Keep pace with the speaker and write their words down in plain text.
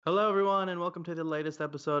Hello, everyone, and welcome to the latest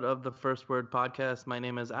episode of the First Word Podcast. My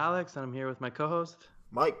name is Alex, and I'm here with my co host.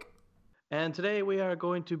 Mike. And today we are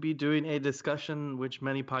going to be doing a discussion, which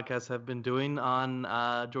many podcasts have been doing, on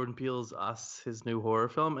Jordan Peele's Us, his new horror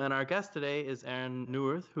film. And our guest today is Aaron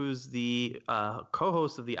Neuwirth, who's the co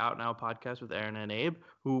host of the Out Now podcast with Aaron and Abe,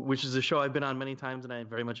 which is a show I've been on many times and I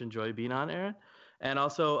very much enjoy being on, Aaron. And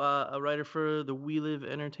also a writer for the We Live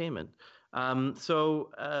Entertainment. Welcome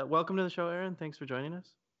to the show, Aaron. Thanks for joining us.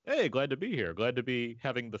 Hey, glad to be here. Glad to be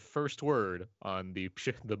having the first word on the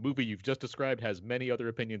movie you've just described. Has many other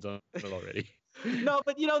opinions on it already. No,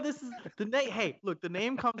 but this is the name. Hey, look, the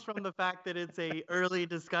name comes from the fact that it's a early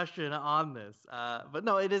discussion on this. But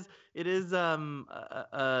no, it is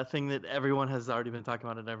a thing that everyone has already been talking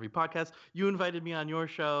about in every podcast. You invited me on your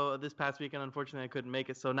show this past week, and unfortunately, I couldn't make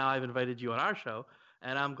it. So now I've invited you on our show,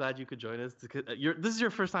 and I'm glad you could join us. This is your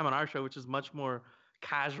first time on our show, which is much more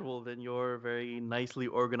casual than your very nicely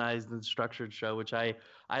organized and structured show, which I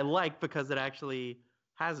like because it actually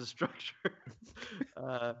has a structure,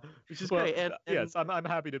 which is great. And yes, I'm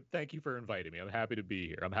happy to thank you for inviting me. I'm happy to be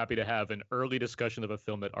here. I'm happy to have an early discussion of a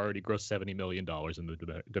film that already grossed $70 million in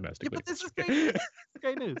the domestic. Yeah, but this is great. This is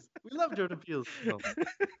great news. We love Jordan Peele's film.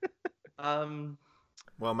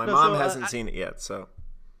 Well, my mom hasn't seen it yet, so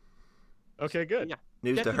okay, good. Yeah,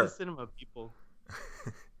 news get to her. The cinema people.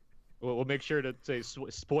 We'll make sure to say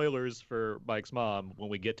spoilers for Mike's mom when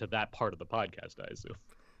we get to that part of the podcast, I assume.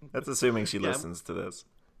 That's assuming she listens to this.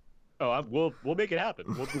 Oh, we'll make it happen.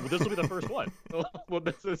 This will be the first one.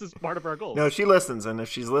 This is part of our goal. No, she listens, and if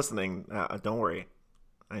she's listening, don't worry.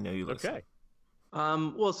 I know you listen. Okay.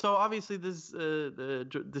 Well, so obviously this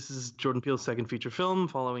is Jordan Peele's second feature film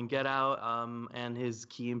following Get Out, and his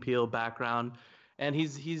Key and Peele background. And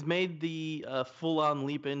he's made the full-on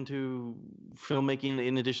leap into filmmaking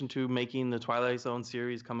in addition to making the Twilight Zone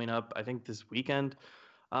series coming up, I think, this weekend.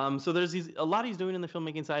 So there's a lot he's doing in the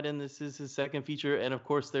filmmaking side, and this is his second feature. And of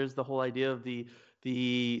course, there's the whole idea of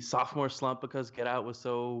the sophomore slump because Get Out was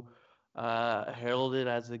so heralded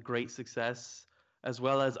as a great success, as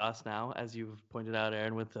well as Us Now, as you've pointed out,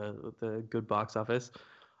 Aaron, with the good box office.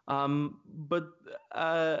 But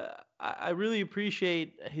I really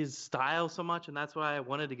appreciate his style so much, and that's why I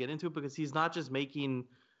wanted to get into it, because he's not just making,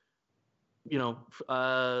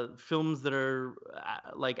 films that are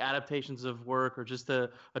like adaptations of work or just a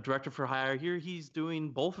director for hire. Here he's doing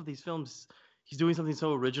both of these films. He's doing something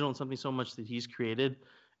so original and something so much that he's created.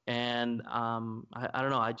 And I don't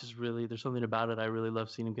know. I just really, there's something about it. I really love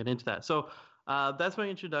seeing him get into that. So that's my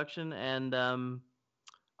introduction. And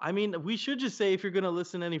I mean, we should just say, if you're going to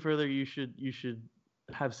listen any further, you should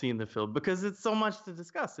have seen the film, because it's so much to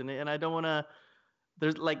discuss in it, and I don't want to.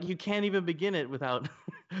 There's you can't even begin it without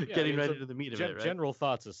getting right into the meat of it. Right? General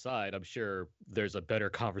thoughts aside, I'm sure there's a better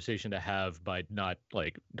conversation to have by not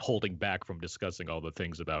holding back from discussing all the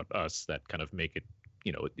things about Us that kind of make it,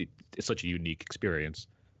 it's such a unique experience.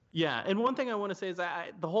 Yeah, and one thing I want to say is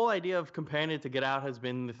the whole idea of comparing it to Get Out has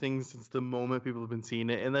been the thing since the moment people have been seeing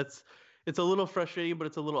it, and it's a little frustrating, but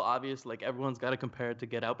it's a little obvious. Everyone's got to compare it to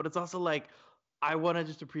Get Out, but it's also I want to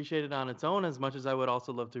just appreciate it on its own as much as I would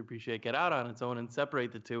also love to appreciate Get Out on its own, and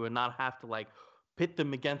separate the two and not have to pit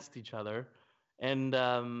them against each other, and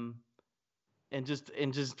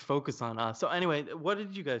just focus on Us. So anyway, what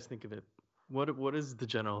did you guys think of it? What is the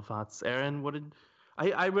general thoughts, Aaron?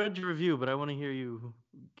 I read your review, but I want to hear you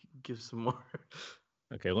give some more.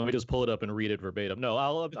 Okay, let me just pull it up and read it verbatim. No,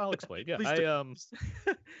 I'll explain. Yeah,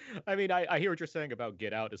 I mean, I hear what you're saying about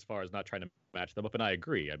Get Out as far as not trying to match them up, and I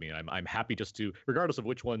agree. I mean, I'm happy just to, regardless of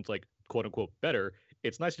which one's quote unquote better,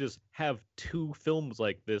 it's nice to just have two films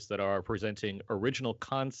like this that are presenting original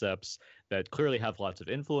concepts that clearly have lots of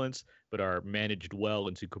influence, but are managed well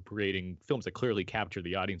into creating films that clearly capture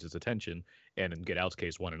the audience's attention. And in Get Out's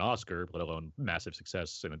case, won an Oscar, let alone massive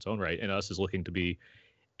success in its own right. And Us is looking to be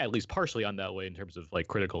at least partially on that way in terms of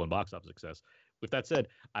critical and box office success. With that said,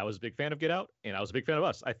 I was a big fan of Get Out, and I was a big fan of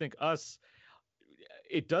Us. I think Us,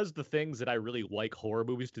 it does the things that I really like horror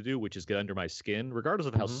movies to do, which is get under my skin, regardless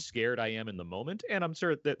of how scared I am in the moment. And I'm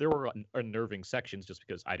sure that there were unnerving sections just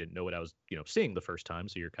because I didn't know what I was, seeing the first time.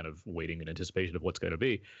 So you're kind of waiting in anticipation of what's going to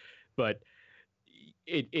be. But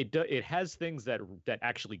it has things that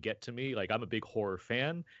actually get to me. I'm a big horror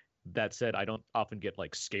fan. That said, I don't often get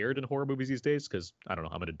scared in horror movies these days because I don't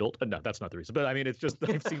know, I'm an adult. No, that's not the reason. But I mean, it's just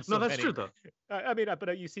I've seen so no, that's many. True though. I mean,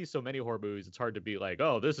 but you see so many horror movies, it's hard to be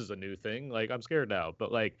oh, this is a new thing. I'm scared now.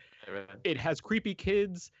 But it has creepy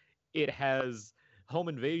kids, it has home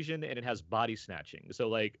invasion, and it has body snatching.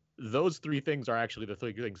 So those three things are actually the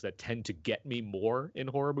three things that tend to get me more in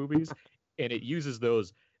horror movies, and it uses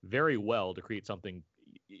those very well to create something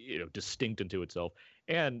distinct into itself.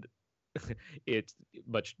 And it's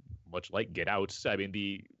much like Get Out. I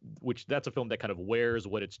mean, that's a film that kind of wears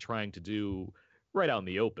what it's trying to do right out in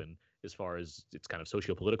the open as far as its kind of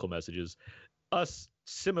socio-political messages. Us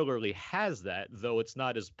similarly has that, though it's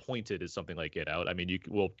not as pointed as something like Get Out. I mean,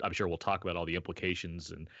 I'm sure we'll talk about all the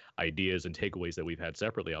implications and ideas and takeaways that we've had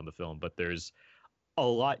separately on the film, but there's a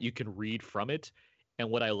lot you can read from it. And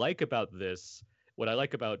what I like about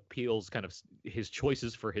Peele's kind of his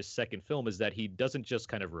choices for his second film is that he doesn't just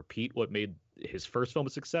kind of repeat what made his first film a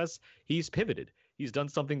success. He's pivoted. He's done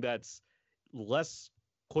something that's less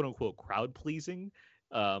quote unquote crowd pleasing,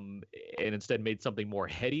 and instead made something more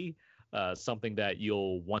heady, something that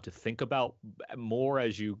you'll want to think about more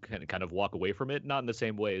as you can kind of walk away from it. Not in the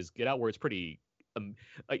same way as Get Out, where it's pretty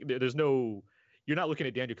like there's no. You're not looking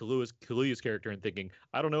at Daniel Kaluuya's character and thinking,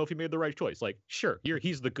 I don't know if he made the right choice. Like, sure,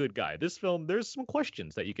 he's the good guy. This film, there's some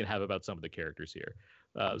questions that you can have about some of the characters here.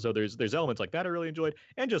 So there's elements like that I really enjoyed,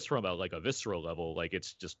 and just from a visceral level, like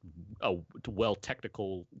it's just a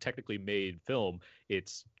technically made film.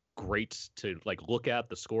 It's great to like look at.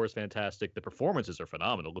 The score is fantastic. The performances are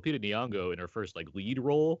phenomenal. Lupita Nyong'o in her first like lead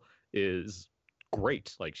role is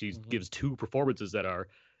great. Like she gives two performances that are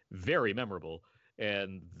very memorable.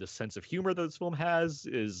 And the sense of humor that this film has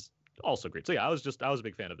is also great. So yeah, I was a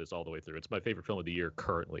big fan of this all the way through. It's my favorite film of the year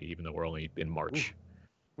currently, even though we're only in March.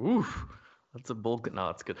 Ooh, that's a bulk. No,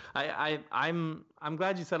 that's good. I'm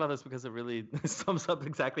glad you said all this because it really sums up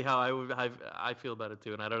exactly how I feel about it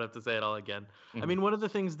too, and I don't have to say it all again. I mean, one of the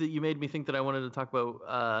things that you made me think that I wanted to talk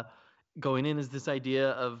about going in is this idea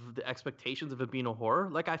of the expectations of it being a horror.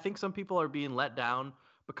 Like, I think some people are being let down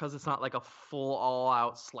because it's not like a full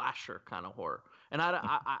all-out slasher kind of horror. And I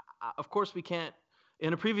of course, we can't.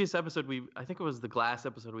 In a previous episode, I think it was the Glass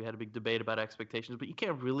episode, we had a big debate about expectations, but you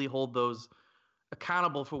can't really hold those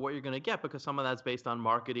accountable for what you're going to get because some of that's based on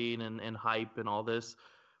marketing and hype and all this.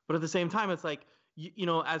 But at the same time, it's like, you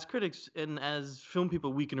know, as critics and as film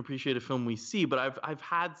people, we can appreciate a film we see. But I've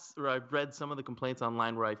read some of the complaints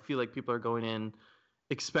online where I feel like people are going in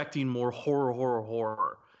expecting more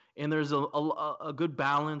horror, and there's a good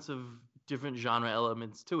balance of different genre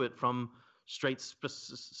elements to it, from straight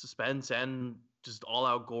suspense and just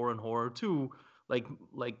all-out gore and horror to like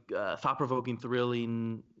thought-provoking,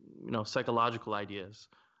 thrilling, you know, psychological ideas.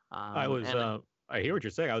 I hear what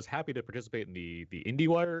you're saying. I was happy to participate in the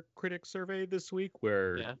IndieWire critics survey this week,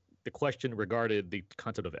 where the question regarded the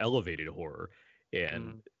concept of elevated horror,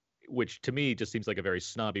 and which to me just seems like a very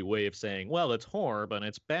snobby way of saying, well, it's horror, but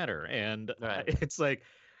it's better. And it's like,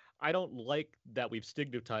 I don't like that we've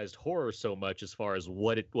stigmatized horror so much as far as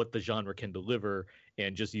what the genre can deliver,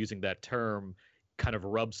 and just using that term kind of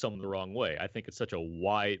rubs some the wrong way. I think it's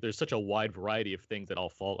there's such a wide variety of things that all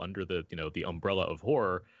fall under the umbrella of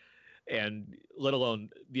horror, and let alone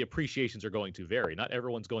the appreciations are going to vary. Not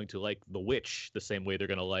everyone's going to like The Witch the same way they're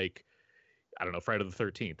going to like, I don't know, Friday the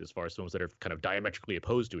 13th, as far as films that are kind of diametrically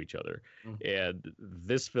opposed to each other. And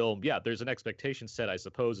this film, there's an expectation set, I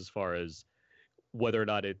suppose, as far as whether or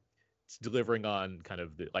not it's delivering on kind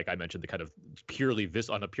of like I mentioned, the kind of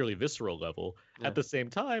on a purely visceral level. At the same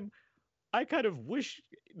time, I kind of wish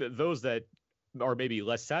that those that are maybe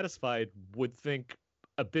less satisfied would think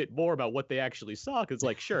a bit more about what they actually saw. Because,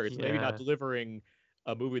 like, sure, it's maybe not delivering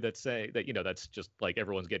a movie that's saying that, you know, that's just like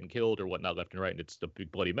everyone's getting killed or whatnot left and right, and it's a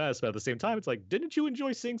big bloody mess. But at the same time, it's like, didn't you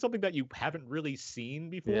enjoy seeing something that you haven't really seen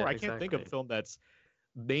before? Yeah, I can't think of a film that's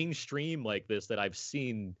mainstream like this that I've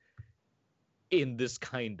seen in this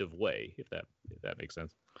kind of way, if that makes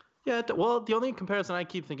sense. Yeah, well, the only comparison I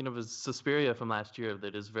keep thinking of is Suspiria from last year.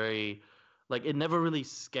 That is very, like, it never really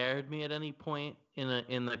scared me at any point in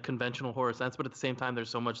the conventional horror sense, but at the same time, there's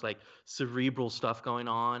so much like cerebral stuff going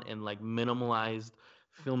on and like minimalized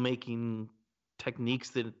filmmaking techniques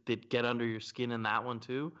that get under your skin in that one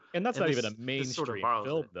too. And that's not even a mainstream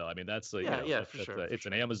film, though. I mean, that's like, it's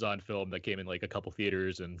an Amazon film that came in like a couple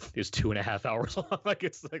theaters and is 2.5 hours long. Like,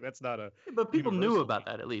 it's like, that's not a. But people knew about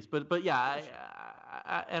that at least. But yeah,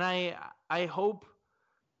 I hope.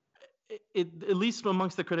 At least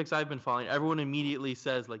amongst the critics I've been following, everyone immediately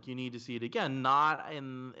says, like, you need to see it again, not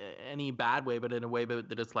in any bad way, but in a way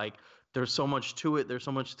that it's like there's so much to it, there's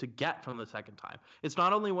so much to get from the second time. It's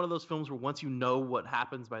not only one of those films where once you know what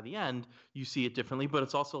happens by the end, you see it differently, but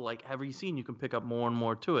it's also like every scene you can pick up more and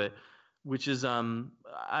more to it, which is I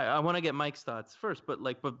want to get Mike's thoughts first, but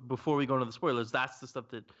before we go into the spoilers, that's the stuff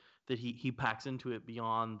that he packs into it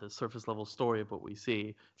beyond the surface level story of what we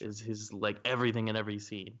see is his like everything in every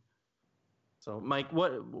scene. So, Mike,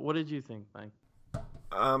 what did you think, Mike?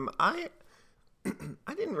 I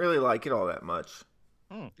didn't really like it all that much.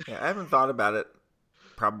 Yeah, I haven't thought about it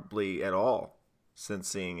probably at all since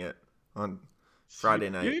seeing it on Friday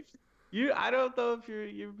night. I don't know if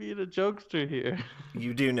you're being a jokester here.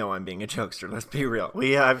 You do know I'm being a jokester. Let's be real.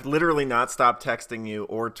 I've literally not stopped texting you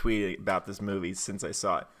or tweeting about this movie since I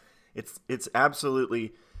saw it. It's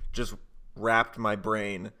absolutely just wrapped my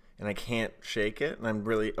brain, and I can't shake it. And I'm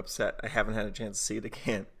really upset. I haven't had a chance to see it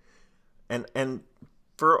again. And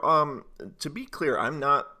for to be clear, I'm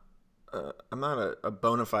not a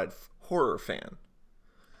bona fide horror fan.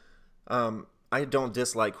 I don't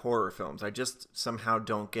dislike horror films. I just somehow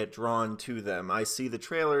don't get drawn to them. I see the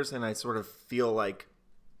trailers and I sort of feel like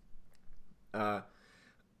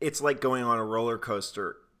it's like going on a roller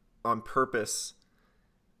coaster on purpose,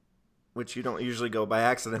 which you don't usually go by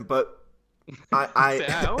accident. But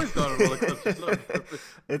I always go on a roller coaster on purpose.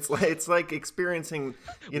 It's like experiencing,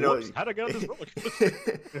 Whoops, how'd I get on this roller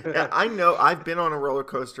coaster? Yeah, I know. I've been on a roller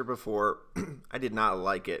coaster before. I did not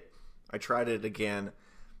like it. I tried it again.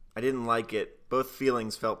 I didn't like it. Both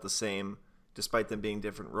feelings felt the same, despite them being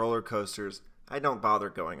different roller coasters. I don't bother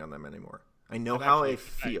going on them anymore. I know how I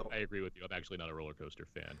feel. I agree with you. I'm actually not a roller coaster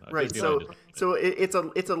fan. Right. So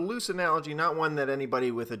it's a loose analogy, not one that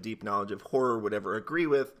anybody with a deep knowledge of horror would ever agree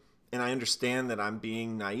with. And I understand that I'm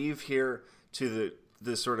being naive here to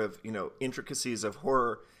the sort of intricacies of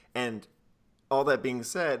horror. And all that being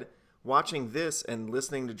said, watching this and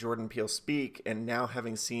listening to Jordan Peele speak, and now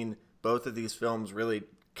having seen both of these films really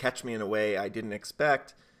catch me in a way I didn't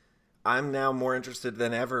expect, I'm now more interested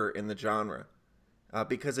than ever in the genre.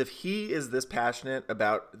 Because if he is this passionate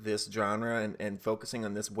about this genre and focusing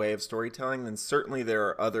on this way of storytelling, then certainly there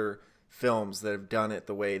are other films that have done it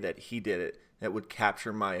the way that he did it that would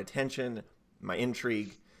capture my attention, my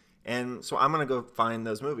intrigue. And so I'm going to go find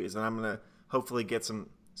those movies, and I'm going to hopefully get some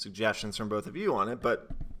suggestions from both of you on it. But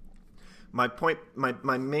my point,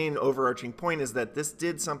 my main overarching point is that this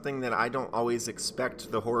did something that I don't always expect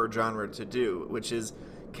the horror genre to do, which is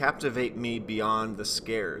captivate me beyond the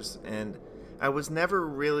scares. And I was never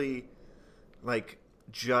really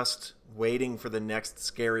just waiting for the next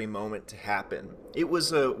scary moment to happen. It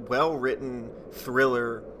was a well-written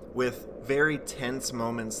thriller with very tense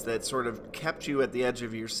moments that sort of kept you at the edge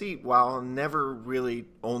of your seat while never really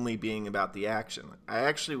only being about the action. I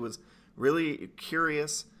actually was really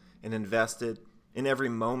curious and invested in every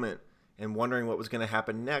moment and wondering what was going to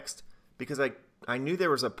happen next, because I knew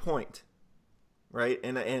there was a point, right?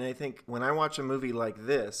 And I think when I watch a movie like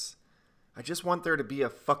this, I just want there to be a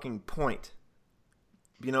fucking point.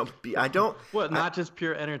 I don't... Not just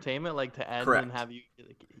pure entertainment, like to end correct. And have you...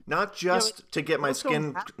 Not just to get my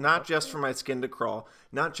skin... Not just for my skin to crawl.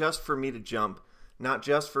 Not just for me to jump. Not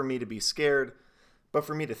just for me to be scared. But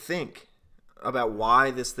for me to think about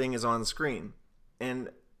why this thing is on screen. And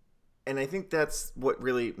I think that's what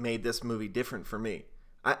really made this movie different for me.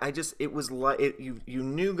 It was like... You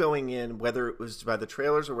knew going in, whether it was by the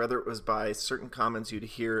trailers or whether it was by certain comments you'd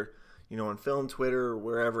hear, on film, Twitter, or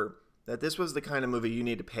wherever, that this was the kind of movie you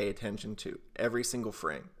need to pay attention to every single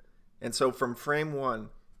frame. And so from frame one,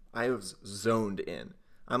 I was zoned in.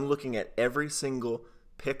 I'm looking at every single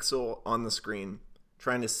pixel on the screen,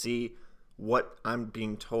 trying to see what I'm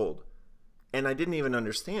being told. And I didn't even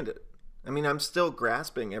understand it. I mean, I'm still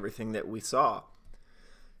grasping everything that we saw.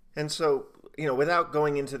 And so, without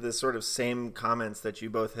going into the sort of same comments that you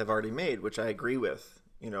both have already made, which I agree with,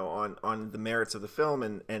 on the merits of the film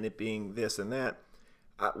and it being this and that,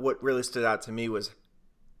 what really stood out to me was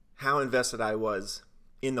how invested I was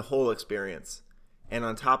in the whole experience. And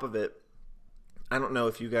on top of it, I don't know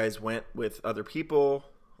if you guys went with other people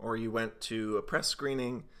or you went to a press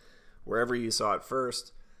screening, wherever you saw it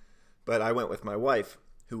first, but I went with my wife,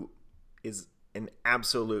 who is an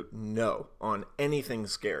absolute no on anything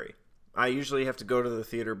scary. I usually have to go to the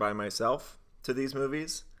theater by myself to these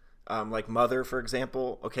movies. Like Mother, for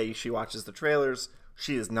example. Okay, she watches the trailers.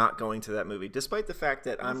 She is not going to that movie, despite the fact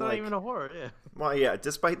that it's not even a horror, yeah. Well, yeah,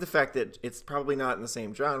 despite the fact that it's probably not in the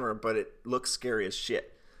same genre, but it looks scary as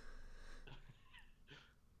shit.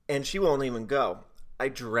 And she won't even go. I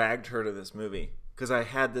dragged her to this movie because I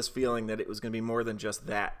had this feeling that it was going to be more than just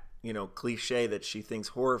that, cliche that she thinks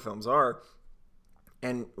horror films are.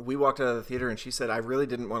 And we walked out of the theater and she said, I really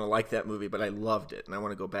didn't want to like that movie, but I loved it and I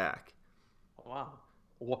want to go back. Wow.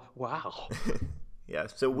 Wow. Yeah,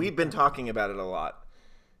 so we've been talking about it a lot,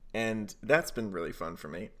 and that's been really fun for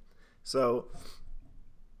me. So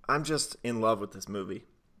I'm just in love with this movie,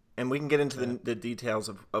 and we can get into the details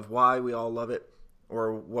of why we all love it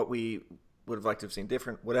or what we would have liked to have seen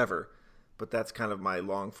different, whatever. But that's kind of my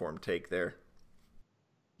long-form take there.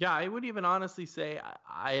 Yeah, I would even honestly say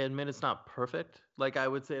I admit it's not perfect. Like, I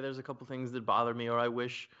would say there's a couple things that bother me, or I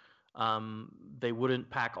wish they wouldn't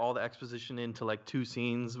pack all the exposition into like 2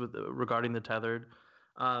 scenes regarding the tethered.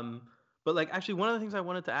 But like actually one of the things I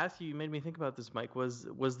wanted to ask you, you made me think about this, Mike, was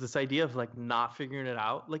this idea of like not figuring it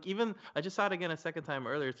out. Like even I just saw it again a second time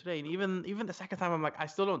earlier today, and even the second time I'm like I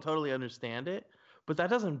still don't totally understand it, but that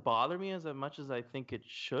doesn't bother me as much as I think it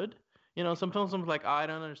should. You know, some films I'm like, oh, I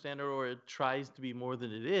don't understand it, or it tries to be more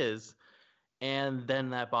than it is, and then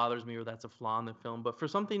that bothers me, or that's a flaw in the film. But for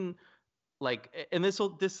something like, and this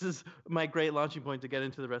is my great launching point to get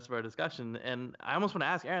into the rest of our discussion, and I almost want to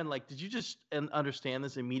ask Aaron, like, did you just understand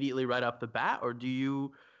this immediately right off the bat, or do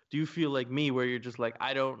you feel like me where you're just like,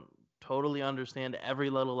 I don't totally understand every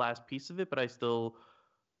little last piece of it, but I still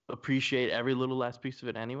appreciate every little last piece of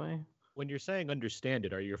it anyway? When you're saying understand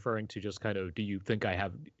it, are you referring to just kind of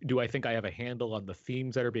do I think I have a handle on the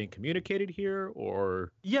themes that are being communicated here,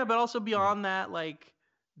 or Yeah, but also beyond that, like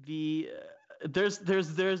the there's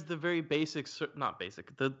the very basic, not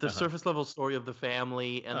basic, the surface level story of the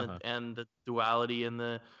family and the duality and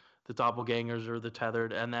the doppelgangers or the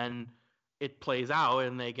tethered, and then it plays out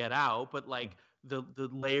and they get out, but like the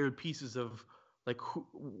layered pieces of like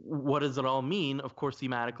what does it all mean, of course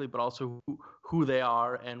thematically, but also who they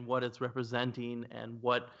are and what it's representing and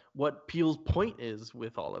what Peele's point is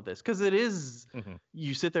with all of this, because it is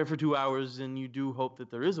you sit there for 2 hours and you do hope that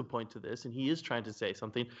there is a point to this, and he is trying to say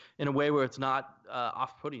something in a way where it's not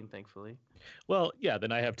off-putting, thankfully. Well, yeah,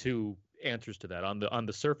 then I have two answers to that. On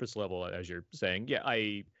the surface level, as you're saying, yeah,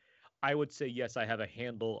 I would say yes, I have a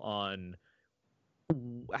handle on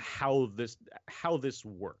how this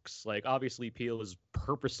works. Like obviously Peele is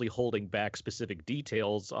purposely holding back specific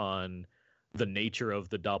details on the nature of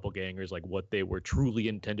the doppelgangers, like what they were truly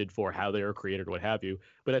intended for, how they were created, what have you.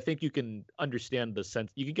 But I think you can understand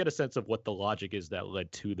you can get a sense of what the logic is that led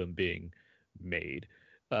to them being made.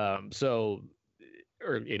 So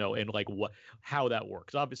or and like how that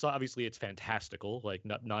works. Obviously it's fantastical, like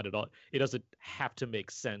not at all. It doesn't have to make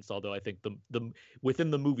sense, although I think the within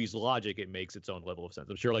the movie's logic it makes its own level of sense.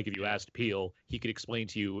 I'm sure like if you asked Peele, he could explain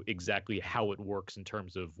to you exactly how it works in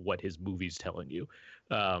terms of what his movie's telling you.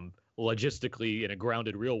 Logistically, in a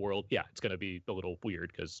grounded real world, yeah, it's going to be a little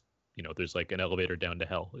weird because there's like an elevator down to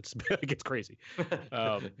hell. It's it gets crazy.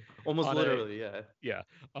 Almost literally, yeah.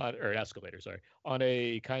 Or an escalator, sorry. On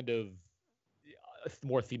a kind of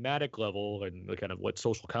more thematic level and the kind of what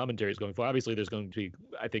social commentary is going for. Obviously, there's going to be,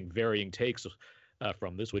 I think, varying takes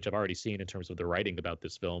from this, which I've already seen in terms of the writing about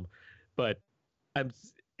this film. But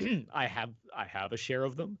I have a share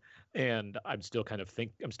of them, and I'm still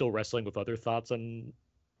I'm still wrestling with other thoughts on.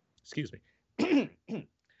 Excuse me.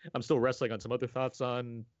 I'm still wrestling on some other thoughts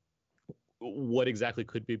on what else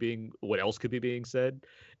could be being said.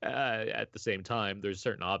 At the same time, there's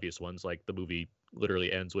certain obvious ones, like the movie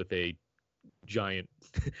literally ends with a giant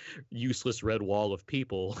useless red wall of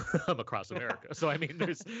people across America. So I mean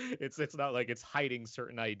it's not like it's hiding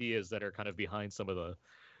certain ideas that are kind of behind some of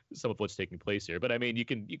what's taking place here. But I mean you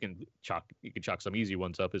can chalk some easy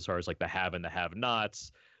ones up as far as like the have and the have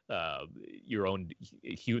nots, your own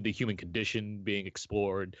the human condition being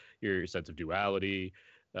explored, your sense of duality.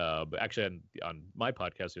 Actually, on my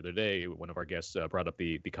podcast the other day, one of our guests brought up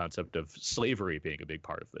the concept of slavery being a big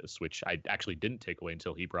part of this, which I actually didn't take away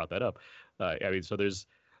until he brought that up. I mean, so there's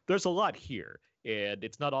a lot here, and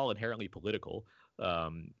it's not all inherently political,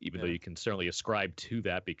 even though you can certainly ascribe to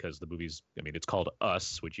that because the movie's, I mean, it's called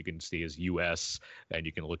Us, which you can see as U.S., and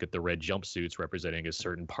you can look at the red jumpsuits representing a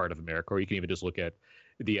certain part of America, or you can even just look at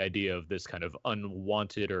the idea of this kind of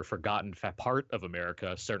unwanted or forgotten part of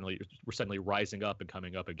America certainly rising up and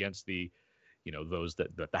coming up against the, those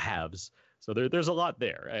that the haves. So there's a lot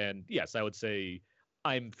there, and yes, I would say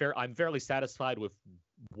I'm fairly satisfied with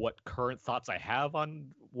what current thoughts I have on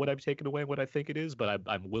what I've taken away and what I think it is, but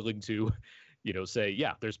I'm willing to, say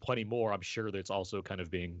yeah, there's plenty more. I'm sure that's also kind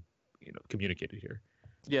of being, communicated here.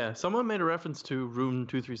 Yeah, someone made a reference to Room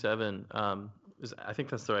 237. I think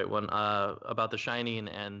that's the right one, about The Shining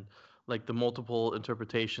and like the multiple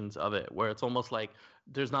interpretations of it, where it's almost like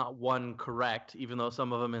there's not one correct, even though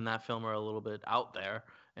some of them in that film are a little bit out there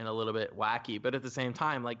and a little bit wacky. But at the same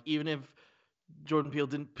time, like even if Jordan Peele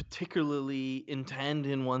didn't particularly intend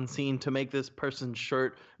in one scene to make this person's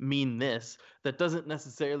shirt mean this, that doesn't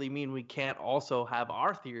necessarily mean we can't also have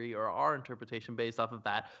our theory or our interpretation based off of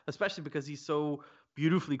that, especially because he's so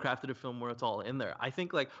beautifully crafted a film where it's all in there. I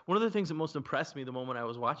think like one of the things that most impressed me the moment I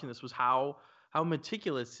was watching this was how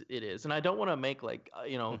meticulous it is. And I don't want to make like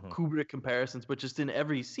Kubrick comparisons, but just in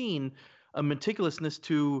every scene, a meticulousness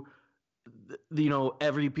to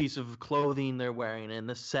every piece of clothing they're wearing and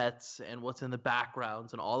the sets and what's in the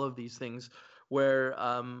backgrounds and all of these things, where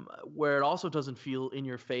it also doesn't feel in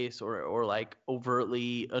your face or like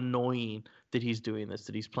overtly annoying that he's doing this,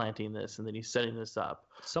 that he's planting this, and that he's setting this up.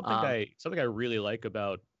 Something I really like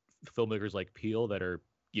about filmmakers like Peele that are,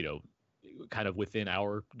 kind of within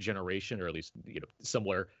our generation, or at least,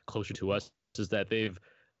 somewhere closer to us, is that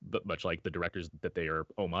but much like the directors that they are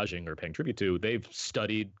homaging or paying tribute to, they've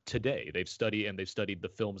studied today. They've studied the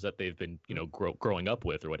films that they've been, growing up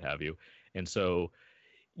with or what have you. And so,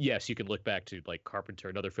 yes, you can look back to like Carpenter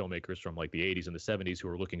and other filmmakers from like the 80s and the 70s who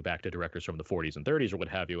are looking back to directors from the 40s and 30s or what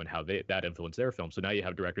have you, and how that influenced their film. So now you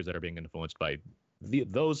have directors that are being influenced by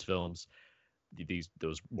those films,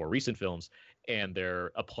 those more recent films, and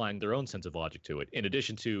they're applying their own sense of logic to it, in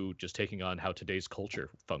addition to just taking on how today's culture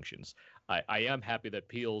functions. I am happy that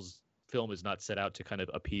Peele's film is not set out to kind of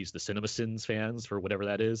appease the CinemaSins fans for whatever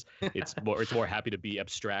that is. It's more happy to be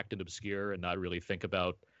abstract and obscure and not really think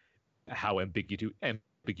about how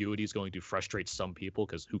ambiguity is going to frustrate some people,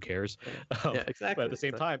 because who cares? Yeah, exactly. But at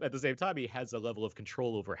the same time, he has a level of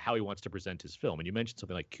control over how he wants to present his film. And you mentioned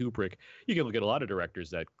something like Kubrick. You can look at a lot of directors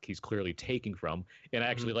that he's clearly taking from. And I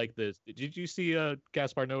actually like this. Did you see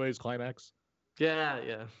Gaspar Noé's Climax?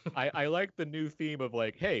 Yeah. I like the new theme of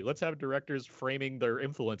like, hey, let's have directors framing their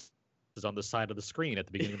influence on the side of the screen at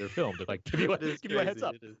the beginning of their film to like give you a heads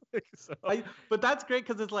up. So. But that's great,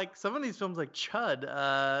 because it's like some of these films like Chud,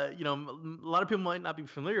 a lot of people might not be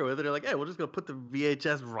familiar with it. They're like, hey, we're just gonna put the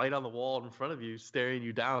VHS right on the wall in front of you, staring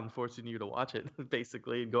you down, forcing you to watch it,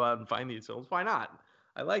 basically, and go out and find these films. Why not?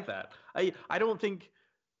 I like that. I don't think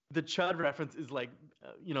the Chud reference is like,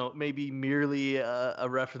 maybe merely a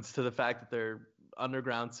reference to the fact that they're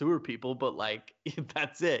underground sewer people, but like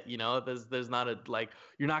that's it. There's not a like,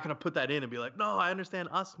 you're not gonna put that in and be like, no, I understand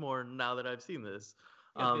us more now that I've seen this.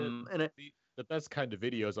 The best kind of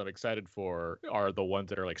videos I'm excited for are the ones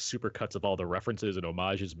that are like super cuts of all the references and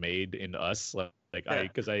homages made in Us.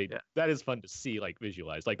 That is fun to see, like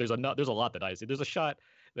visualize. Like there's a lot that I see. There's a shot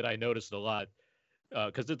that I noticed a lot.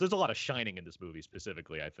 Because there's a lot of shining in this movie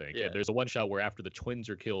specifically, I think. Yeah. And there's one shot where after the twins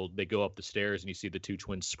are killed, they go up the stairs and you see the two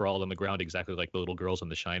twins sprawled on the ground exactly like the little girls in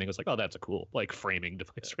The Shining. It's like, oh, that's a cool like framing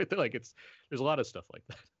device right there. Like there's a lot of stuff like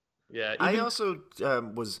that. Yeah. I also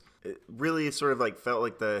was really sort of like felt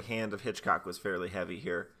like the hand of Hitchcock was fairly heavy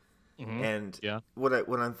here. Mm-hmm. And one of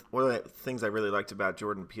the things I really liked about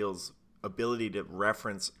Jordan Peele's ability to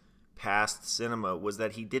reference past cinema was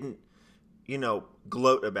that he didn't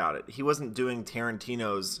gloat about it. He wasn't doing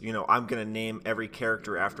Tarantino's, I'm going to name every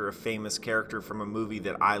character after a famous character from a movie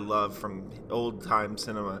that I love from old time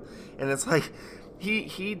cinema. And it's like,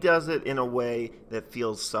 he does it in a way that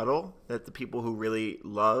feels subtle, that the people who really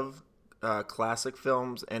love classic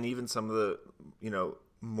films and even some of the,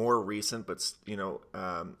 more recent, but,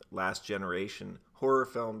 last generation horror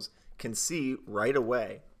films can see right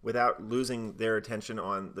away without losing their attention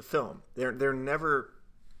on the film. They're never...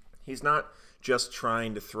 He's not just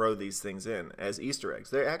trying to throw these things in as Easter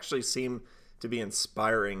eggs. They actually seem to be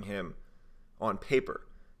inspiring him on paper,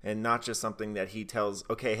 and not just something that he tells,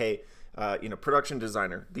 okay, hey, production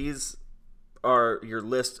designer, these are your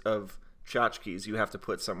list of tchotchkes you have to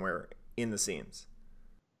put somewhere in the scenes.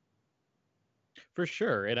 For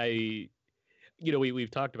sure. And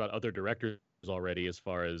we've talked about other directors already as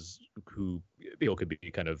far as who could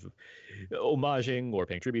be kind of homaging or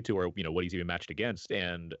paying tribute to, or what he's even matched against.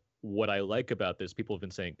 And what I like about this, people have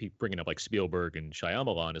been saying, bringing up like Spielberg and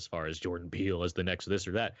Shyamalan as far as Jordan Peele as the next this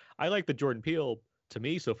or that. I like that Jordan Peele, to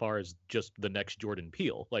me, so far, is just the next Jordan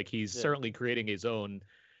Peele. Like he's certainly creating his own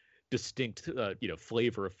distinct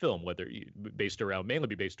flavor of film, whether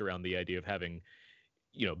mainly based around the idea of having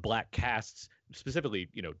black casts, specifically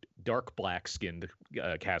dark black skinned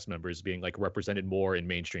cast members being like represented more in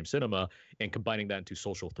mainstream cinema, and combining that into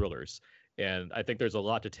social thrillers. And I think there's a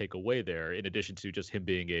lot to take away there, in addition to just him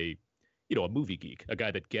being a movie geek, a guy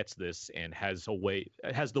that gets this and has the way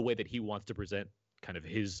that he wants to present kind of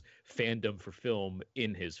his fandom for film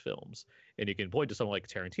in his films. And you can point to someone like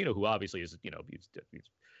Tarantino, who obviously is, he's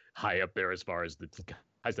high up there as far as the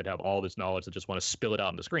guys that have all this knowledge that just want to spill it out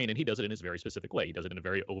on the screen. And he does it in his very specific way. He does it in a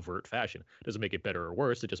very overt fashion. Doesn't make it better or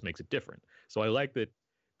worse. It just makes it different. So I like that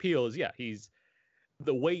Peele is, he's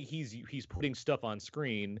the way he's putting stuff on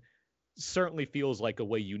screen certainly feels like a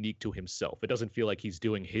way unique to himself. It doesn't feel like he's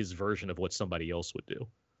doing his version of what somebody else would do.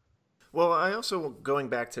 Well, I also, going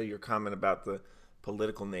back to your comment about the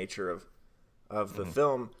political nature of the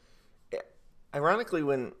film, ironically,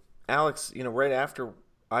 when Alex, right after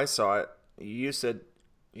I saw it, you said,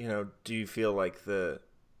 do you feel like the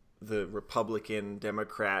Republican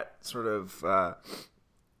Democrat sort of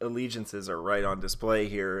allegiances are right on display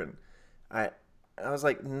here? And I was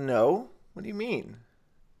like, no, what do you mean?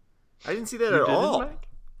 I didn't see that at all.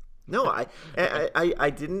 No, I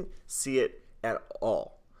didn't see it at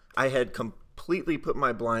all. I had completely put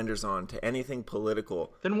my blinders on to anything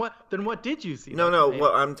political. Then what did you see? No.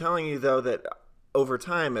 Well, I'm telling you though that over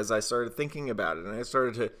time, as I started thinking about it, and I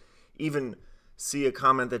started to even see a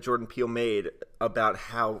comment that Jordan Peele made about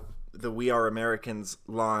how the "We Are Americans"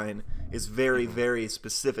 line is very, very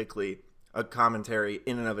specifically a commentary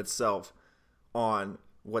in and of itself on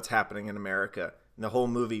what's happening in America. And the whole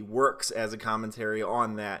movie works as a commentary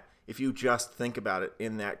on that if you just think about it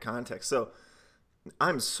in that context. So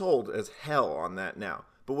I'm sold as hell on that now.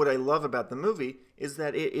 But what I love about the movie is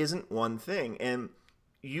that it isn't one thing. And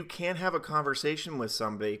you can't have a conversation with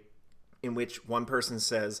somebody in which one person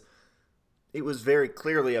says, it was very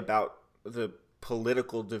clearly about the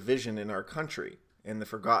political division in our country and the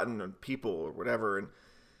forgotten people or whatever, and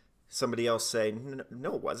somebody else say,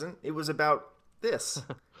 no, it wasn't. It was about this.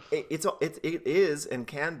 It is and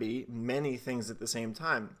can be many things at the same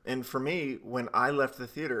time. And for me, when I left the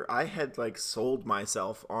theater, I had like sold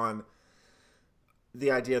myself on the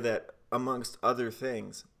idea that, amongst other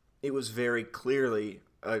things, it was very clearly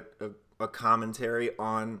a commentary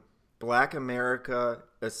on Black America,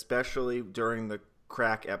 especially during the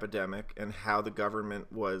crack epidemic, and how the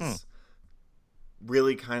government was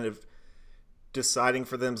really kind of deciding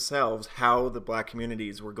for themselves how the Black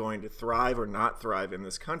communities were going to thrive or not thrive in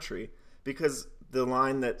this country. Because the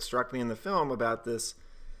line that struck me in the film about this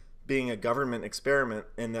being a government experiment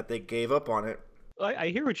and that they gave up on it. I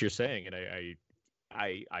hear what you're saying, and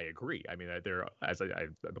I agree. I mean, there, as I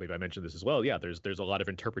believe I mentioned this as well. Yeah, there's a lot of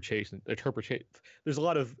interpretation. There's a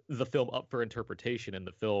lot of the film up for interpretation, and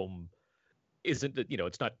the film isn't,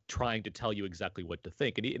 it's not trying to tell you exactly what to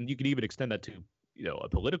think, and you can even extend that to a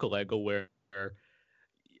political angle where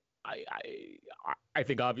I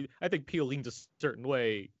think Peele leans a certain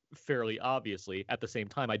way fairly obviously. At the same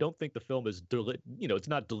time, I don't think the film is it's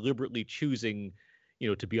not deliberately choosing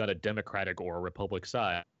to be on a Democratic or a Republican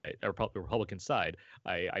side.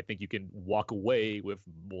 I think you can walk away with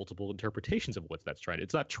multiple interpretations of what that's trying.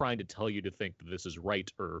 It's not trying to tell you to think that this is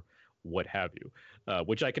right or what have you,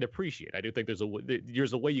 which I can appreciate. I do think there's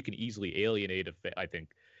a way you can easily alienate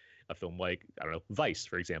a film like, I don't know, Vice,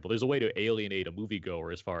 for example. There's a way to alienate a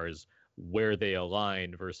moviegoer as far as where they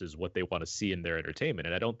align versus what they want to see in their entertainment.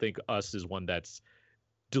 And I don't think Us is one that's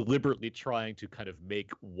deliberately trying to kind of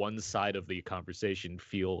make one side of the conversation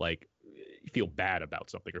feel bad about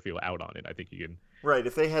something or feel out on it. I think you can. Right.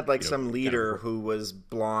 If they had like some leader who was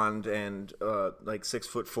blonde and like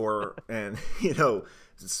 6'4" and,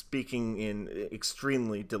 speaking in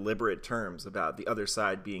extremely deliberate terms about the other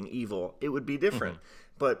side being evil, it would be different. Mm-hmm.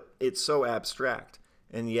 But it's so abstract.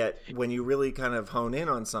 And yet when you really kind of hone in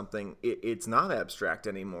on something, it's not abstract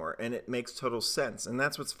anymore, and it makes total sense. And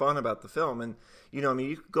that's what's fun about the film. And, you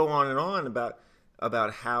could go on and on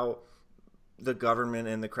about how the government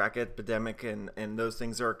and the crack epidemic and those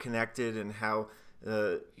things are connected, and how,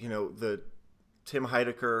 the Tim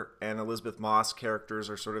Heidecker and Elizabeth Moss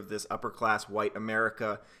characters are sort of this upper class white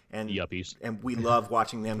America, and yuppies. And we love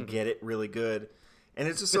watching them get it really good. And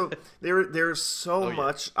it's just so there's so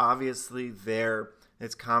much obviously there.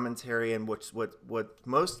 It's commentary, and what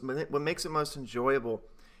makes it most enjoyable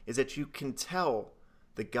is that you can tell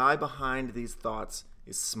the guy behind these thoughts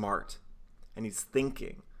is smart, and he's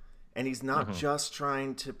thinking, and he's not just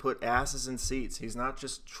trying to put asses in seats. He's not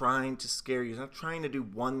just trying to scare you. He's not trying to do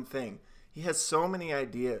one thing. He has so many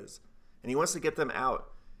ideas, and he wants to get them out,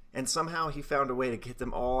 and somehow he found a way to get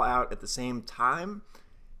them all out at the same time,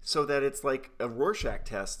 so that it's like a Rorschach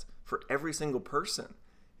test for every single person.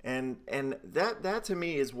 And that to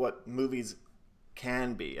me is what movies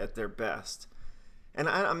can be at their best. And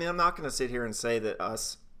I mean, I'm not going to sit here and say that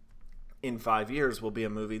Us in 5 years will be a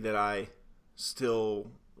movie that I still,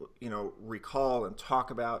 recall and talk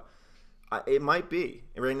about. It might be.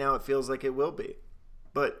 Right now it feels like it will be.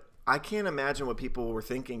 But I can't imagine what people were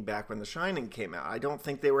thinking back when The Shining came out. I don't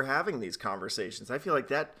think they were having these conversations. I feel like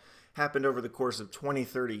that happened over the course of 20,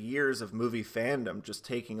 30 years of movie fandom just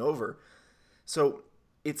taking over. So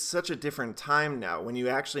it's such a different time now when you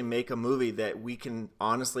actually make a movie that we can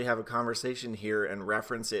honestly have a conversation here and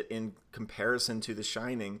reference it in comparison to The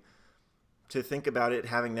Shining, to think about it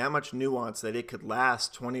having that much nuance that it could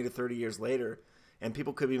last 20 to 30 years later, and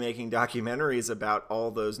people could be making documentaries about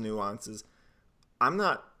all those nuances. I'm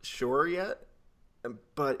not sure yet,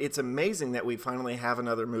 but it's amazing that we finally have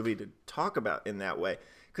another movie to talk about in that way.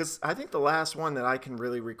 Because I think the last one that I can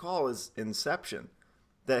really recall is Inception,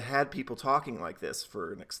 that had people talking like this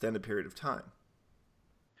for an extended period of time.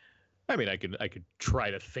 I mean, I could try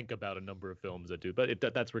to think about a number of films that do, but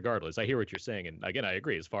that's regardless. I hear what you're saying, and again, I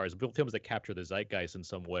agree. As far as films that capture the zeitgeist in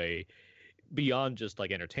some way, beyond just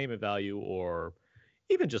like entertainment value or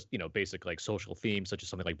even just, basic like social themes such as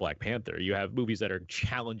something like Black Panther. You have movies that are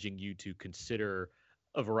challenging you to consider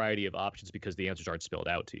a variety of options because the answers aren't spelled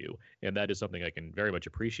out to you. And that is something I can very much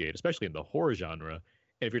appreciate, especially in the horror genre.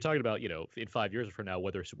 And if you're talking about, in 5 years from now,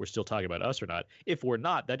 whether we're still talking about us or not, if we're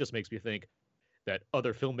not, that just makes me think that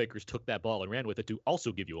other filmmakers took that ball and ran with it to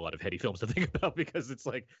also give you a lot of heady films to think about, because it's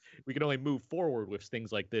like we can only move forward with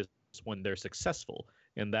things like this when they're successful.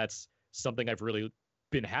 And that's something I've really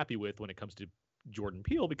been happy with when it comes to Jordan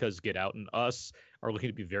Peele, because Get Out and Us are looking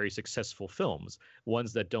to be very successful films,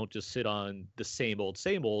 ones that don't just sit on the same old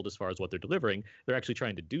as far as what they're delivering. They're actually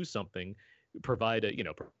trying to do something, provide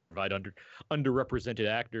underrepresented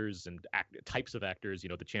actors and types of actors,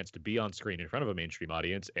 the chance to be on screen in front of a mainstream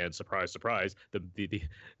audience. And surprise, surprise,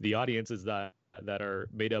 the audiences that are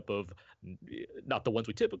made up of not the ones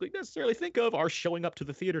we typically necessarily think of are showing up to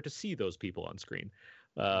the theater to see those people on screen.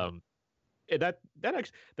 And that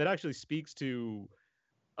actually speaks to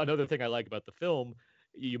another thing I like about the film.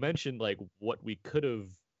 You mentioned like what we could have,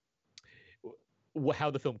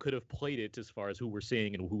 how the film could have played it as far as who we're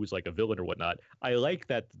seeing and who was like a villain or whatnot. I like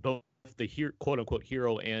that both the quote unquote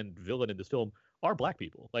hero and villain in this film are Black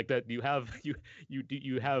people. Like that you have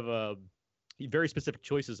very specific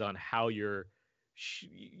choices on how you're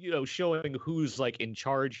showing who's like in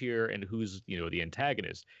charge here and who's the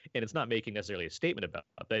antagonist. And it's not making necessarily a statement about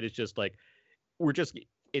that. It's just like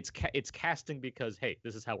it's casting because, hey,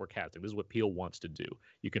 this is how we're casting. This is what Peele wants to do.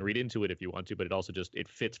 You can read into it if you want to, but it also it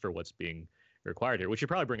fits for what's being required here, which should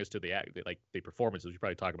probably bring us to the performances. We should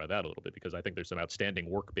probably talk about that a little bit, because I think there's some outstanding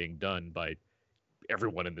work being done by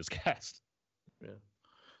everyone in this cast. Yeah.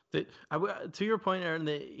 To your point, Aaron,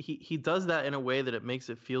 he does that in a way that it makes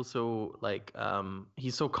it feel so like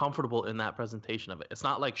he's so comfortable in that presentation of it. It's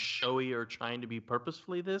not like showy or trying to be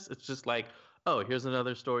purposefully this. It's just like, oh, here's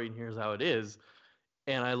another story and here's how it is.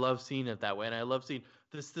 And I love seeing it that way. And I love seeing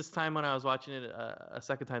this time when I was watching it a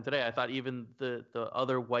second time today, I thought even the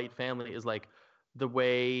other white family is like the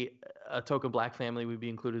way a token Black family would be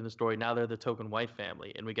included in the story. Now they're the token white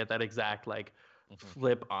family, and we get that exact like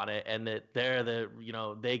flip on it, and that they're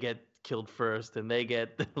they get killed first, and they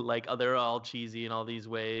get like they're all cheesy in all these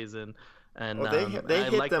ways, and they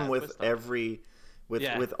hit like them with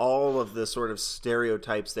with all of the sort of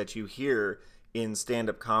stereotypes that you hear in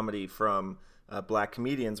stand-up comedy from Black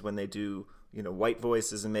comedians when they do white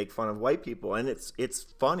voices and make fun of white people, and it's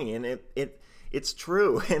funny, and it's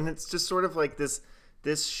true, and it's just sort of like this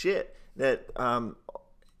shit that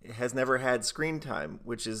has never had screen time,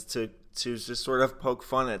 which is to just sort of poke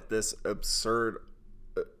fun at this absurd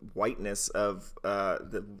whiteness of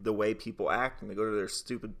the way people act, and they go to their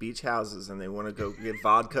stupid beach houses and they want to go get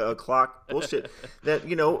vodka o'clock bullshit that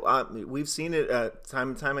we've seen it time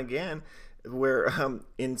and time again, where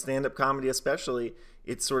in stand-up comedy especially,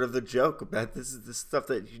 it's sort of the joke about this is the stuff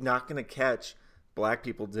that you're not going to catch Black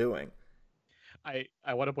people doing. I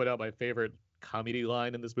want to point out my favorite comedy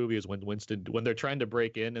line in this movie is when they're trying to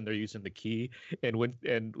break in and they're using the key, and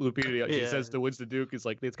Lupita he says to Winston Duke, is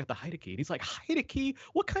like, it's got the hide a key, and he's like, hide a key?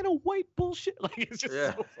 What kind of white bullshit? Like, it's just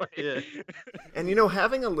so funny. Yeah. And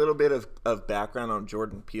having a little bit of background on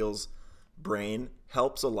Jordan Peele's brain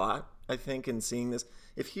helps a lot, I think, in seeing this.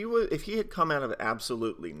 If he had come out of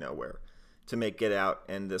absolutely nowhere to make Get Out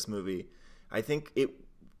and this movie, I think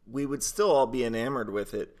we would still all be enamored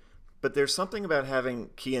with it. But there's something about having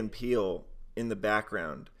Key and Peele in the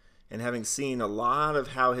background and having seen a lot of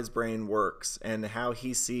how his brain works and how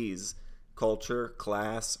he sees culture,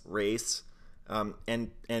 class, race,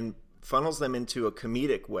 and funnels them into a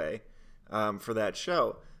comedic way for that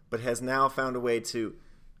show, but has now found a way to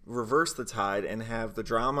reverse the tide and have the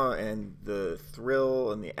drama and the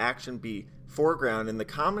thrill and the action be foreground, and the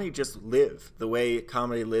comedy just live the way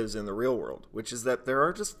comedy lives in the real world, which is that there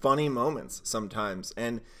are just funny moments sometimes,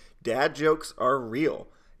 and dad jokes are real.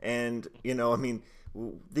 And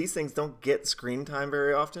these things don't get screen time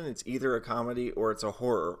very often. It's either a comedy or it's a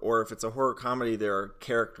horror, or if it's a horror comedy, there are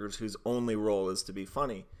characters whose only role is to be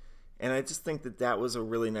funny. And I just think that was a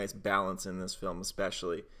really nice balance in this film,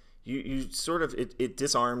 especially. You sort of, it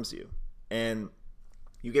disarms you, and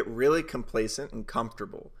you get really complacent and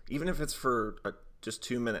comfortable, even if it's for just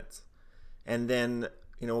 2 minutes. And then,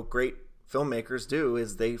 what great filmmakers do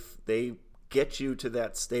is they get you to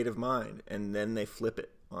that state of mind, and then they flip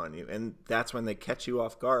it on you, and that's when they catch you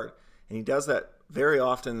off guard. And he does that very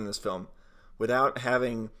often in this film without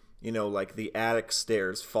having, like the attic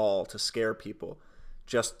stairs fall to scare people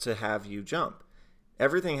just to have you jump.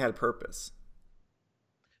 Everything had purpose.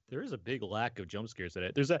 There is a big lack of jump scares in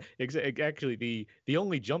it. There's actually the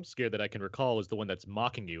only jump scare that I can recall is the one that's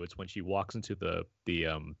mocking you. It's when she walks into the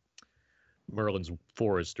Merlin's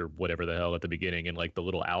forest or whatever the hell at the beginning, and like the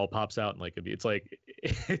little owl pops out, and like it's like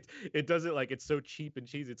it doesn't, like, it's so cheap and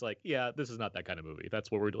cheesy. It's like, yeah, this is not that kind of movie.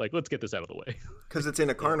 That's what we're like. Let's get this out of the way. Because it's in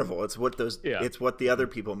a carnival. It's what It's what the other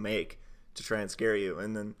people make to try and scare you,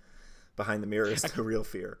 and then behind the mirror is the real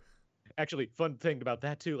fear. Actually, fun thing about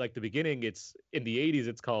that too, like the beginning, it's in the 80s.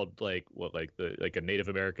 It's called like what, like a Native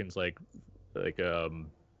Americans like I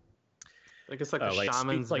guess like a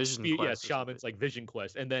shaman's vision quest. Yeah, shaman's like vision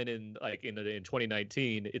quest. And then in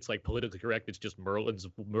 2019, it's like politically correct. It's just Merlin's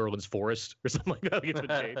forest or something like that. Like, it's been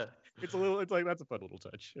changed. It's like, that's a fun little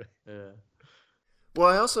touch. Yeah. Well,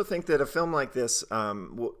 I also think that a film like this,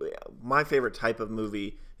 my favorite type of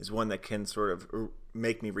movie is one that can sort of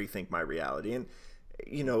make me rethink my reality. And,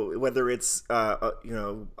 whether it's,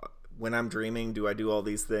 when I'm dreaming, do I do all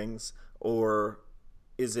these things? Or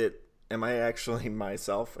am I actually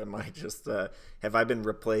myself? Am I just, have I been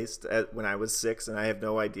replaced when I was 6 and I have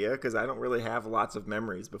no idea? Because I don't really have lots of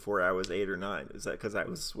memories before I was 8 or 9. Is that because I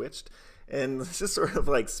was switched? And just sort of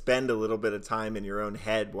like spend a little bit of time in your own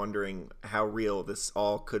head wondering how real this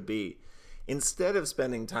all could be, instead of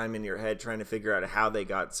spending time in your head trying to figure out how they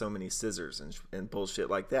got so many scissors and bullshit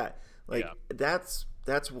like that. Like,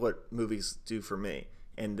 that's what movies do for me.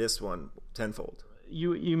 And this one, tenfold.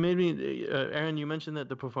 You made me, Aaron, you mentioned that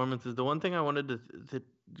the performances, the one thing I wanted that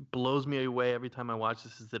blows me away every time I watch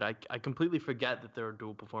this is that I completely forget that there are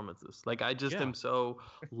dual performances. Like, I just am so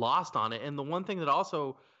lost on it. And the one thing that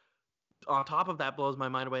also, on top of that, blows my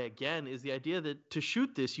mind away again is the idea that to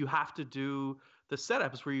shoot this, you have to do the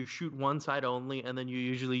setups where you shoot one side only, and then you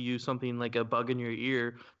usually use something like a bug in your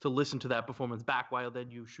ear to listen to that performance back while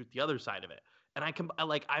then you shoot the other side of it. And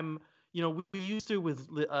we used to with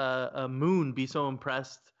Moon be so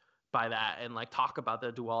impressed by that and like talk about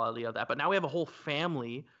the duality of that. But now we have a whole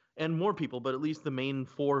family and more people, but at least the main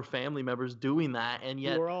 4 family members doing that, and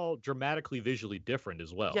yet we're all dramatically visually different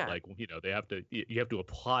as well. Yeah. Like, you have to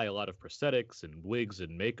apply a lot of prosthetics and wigs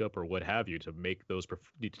and makeup or what have you to make those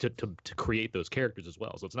to create those characters as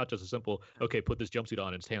well. So it's not just a simple, okay, put this jumpsuit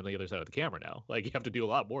on and stand on the other side of the camera now. Like, you have to do a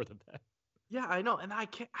lot more than that. Yeah, I know, and I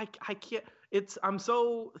can't. I'm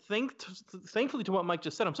so thankfully to what Mike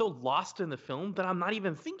just said. I'm so lost in the film that I'm not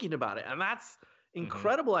even thinking about it, and that's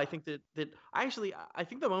incredible. I think that I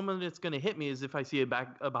think the moment it's going to hit me is if I see a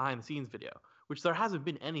behind the scenes video, which there hasn't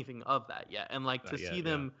been anything of that yet, and like to see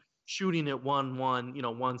them shooting it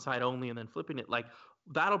one side only and then flipping it, like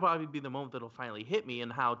that'll probably be the moment that'll finally hit me,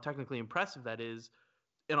 and how technically impressive that is,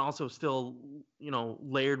 and also still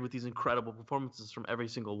layered with these incredible performances from every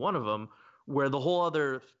single one of them. Where the whole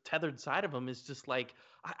other tethered side of them is just like,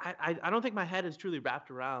 I don't think my head is truly wrapped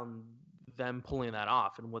around them pulling that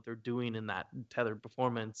off and what they're doing in that tethered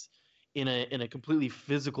performance in a completely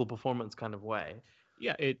physical performance kind of way.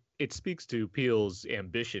 Yeah, it speaks to Peele's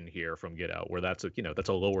ambition here from Get Out, where that's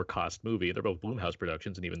a lower cost movie. They're both Blumhouse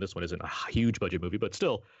productions, and even this one isn't a huge budget movie, but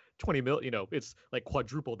still 20 mil. It's like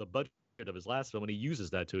quadruple the budget of his last film, and he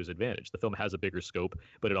uses that to his advantage. The film has a bigger scope,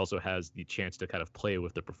 but it also has the chance to kind of play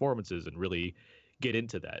with the performances and really get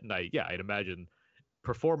into that. And I'd imagine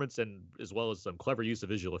performance and as well as some clever use of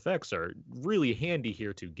visual effects are really handy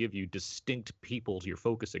here to give you distinct people you're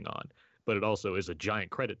focusing on. But it also is a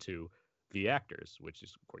giant credit to the actors, which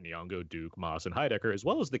is Courtney Ongo, Duke, Moss, and Heidecker, as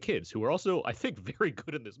well as the kids, who are also, I think, very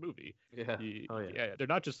good in this movie. Yeah. They're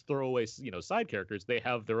not just throwaway, side characters. They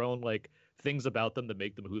have their own like things about them that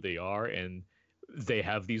make them who they are, and they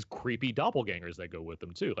have these creepy doppelgangers that go with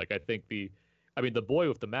them too. Like, I think the boy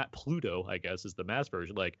with the Matt Pluto, I guess, is the mass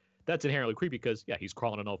version. Like, that's inherently creepy because he's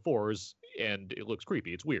crawling on all fours and it looks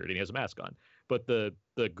creepy. It's weird, and he has a mask on. But the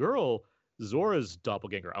girl, Zora's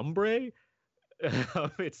doppelganger, Umbre,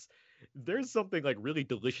 there's something like really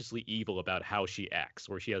deliciously evil about how she acts,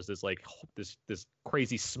 where she has this like this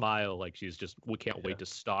crazy smile, like we can't wait to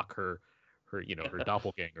stalk her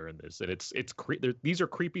doppelganger in this. And these are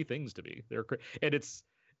creepy things to me. And it's,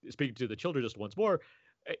 speaking to the children just once more,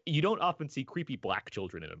 you don't often see creepy black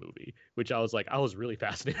children in a movie, which I was really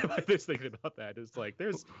fascinated by this, thinking about that. It's like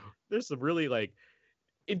there's some really like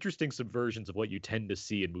interesting subversions of what you tend to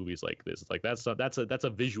see in movies like this. Like that's a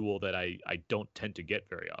visual that I don't tend to get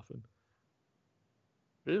very often.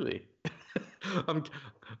 Really?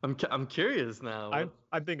 I'm curious now.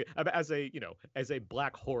 I'm thinking, as a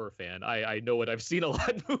black horror fan, I know what I've seen a lot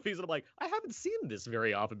in movies, and I'm like, I haven't seen this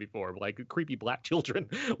very often before, like creepy black children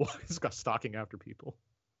stalking after people.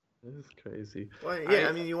 This is crazy. Well, yeah,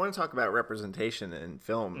 I mean, you want to talk about representation in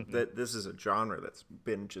film. That this is a genre that's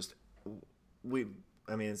been just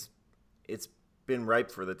it's been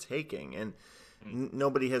ripe for the taking, and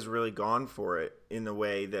nobody has really gone for it in the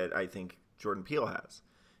way that I think Jordan Peele has.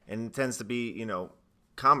 And it tends to be,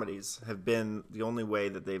 comedies have been the only way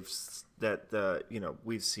that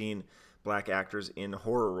we've seen black actors in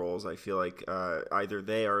horror roles. I feel like either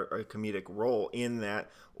they are a comedic role in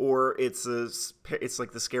that, or it's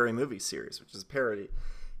like the Scary Movie series, which is a parody.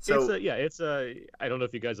 So I don't know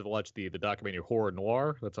if you guys have watched the documentary Horror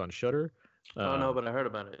Noir that's on Shudder. Oh no, but I heard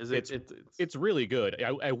about it. It's really good.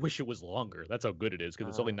 I wish it was longer. That's how good it is, because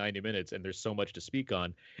it's only 90 minutes and there's so much to speak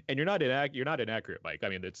on. And you're not inaccurate, Mike. I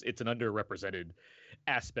mean, it's an underrepresented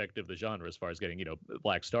aspect of the genre as far as getting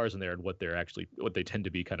black stars in there and what they tend to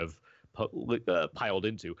be kind of piled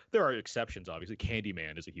into. There are exceptions, obviously.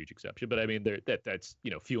 Candyman is a huge exception, but I mean that's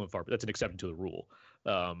few and far. But that's an exception to the rule.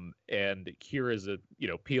 And here is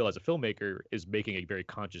Peele as a filmmaker is making a very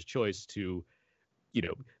conscious choice to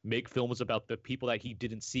make films about the people that he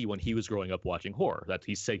didn't see when he was growing up watching horror. That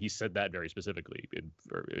he said that very specifically in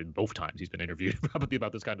both times he's been interviewed probably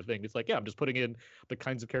about this kind of thing. It's like, I'm just putting in the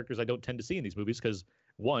kinds of characters I don't tend to see in these movies because,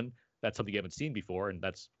 one, that's something you haven't seen before, and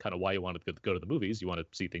that's kind of why you want to go to the movies. You want to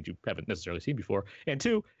see things you haven't necessarily seen before. And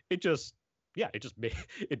two, it's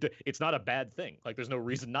not a bad thing. Like, there's no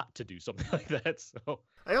reason not to do something like that. So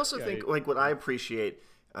I also think what I appreciate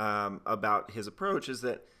about his approach is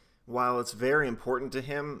that while it's very important to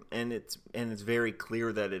him, and it's very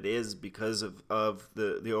clear that it is because of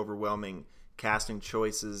the overwhelming casting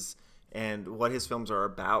choices and what his films are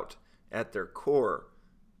about at their core,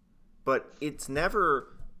 but it's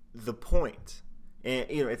never the point. And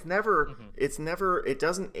it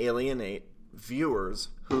doesn't alienate viewers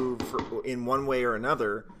who, in one way or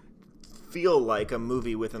another, feel like a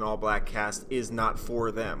movie with an all-black cast is not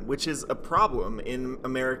for them, which is a problem in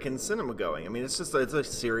American cinema going. I mean, it's a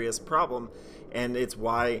serious problem, and it's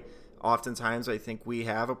why oftentimes I think we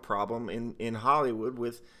have a problem in Hollywood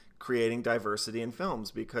with creating diversity in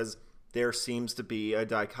films, because there seems to be a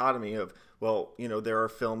dichotomy of, there are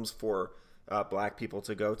films for black people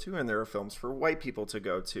to go to, and there are films for white people to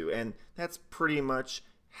go to, and that's pretty much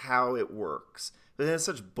how it works. But then it's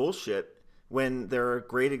such bullshit when there are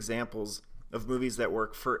great examples of movies that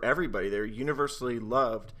work for everybody. They're universally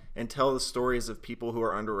loved and tell the stories of people who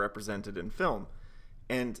are underrepresented in film.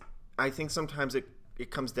 And I think sometimes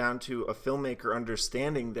it comes down to a filmmaker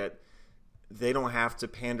understanding that they don't have to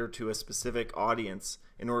pander to a specific audience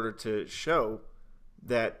in order to show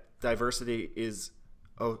that diversity is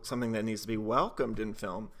something that needs to be welcomed in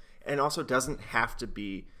film, and also doesn't have to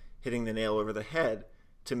be hitting the nail over the head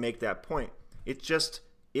to make that point. It just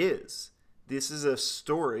is. This is a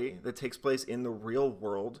story that takes place in the real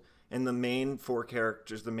world, and the main four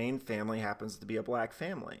characters, the main family, happens to be a black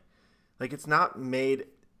family. Like, it's not made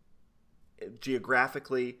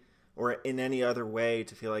geographically or in any other way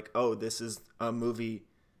to feel like, oh, this is a movie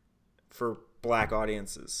for black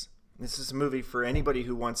audiences. This is a movie for anybody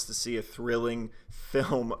who wants to see a thrilling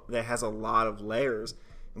film that has a lot of layers.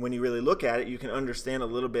 And when you really look at it, you can understand a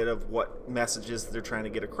little bit of what messages they're trying to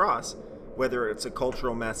get across, whether it's a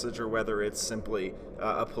cultural message or whether it's simply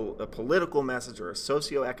a political message or a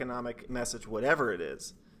socioeconomic message, whatever it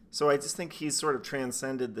is. So I just think he's sort of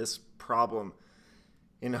transcended this problem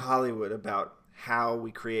in Hollywood about how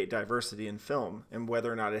we create diversity in film and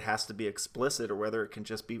whether or not it has to be explicit or whether it can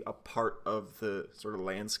just be a part of the sort of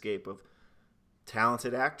landscape of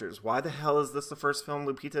talented actors. Why the hell is this the first film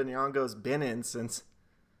Lupita Nyong'o's been in since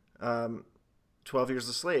 12 Years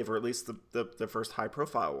a Slave, or at least the first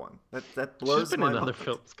high-profile one? That blows my mind. Other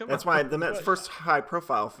films. That's why the first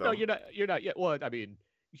high-profile film. No, you're not yet. Well, I mean,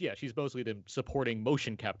 yeah, she's mostly them supporting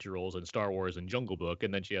motion capture roles in Star Wars and Jungle Book,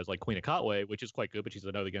 and then she has like Queen of Katwe, which is quite good, but she's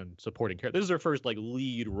another again supporting character. This is her first like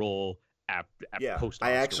lead role post.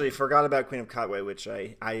 I actually forgot about Queen of Katwe, which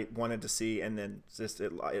I wanted to see, and then just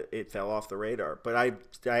it fell off the radar. But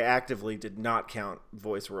I actively did not count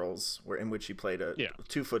voice roles in which she played a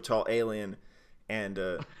 2-foot tall alien and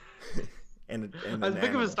and as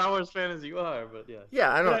big of a Star Wars fan as you are, but yeah.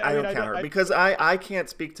 Yeah, I don't count her because I can't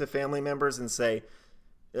speak to family members and say,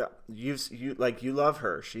 yeah, you love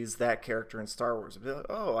her. She's that character in Star Wars. Be like,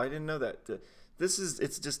 oh, I didn't know that.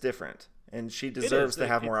 It's just different, and she deserves to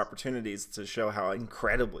have more opportunities to show how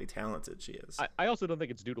incredibly talented she is. I also don't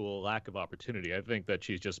think it's due to a lack of opportunity. I think that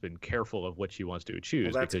she's just been careful of what she wants to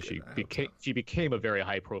choose because she became a very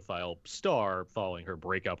high profile star following her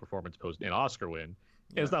breakout performance post an Oscar win.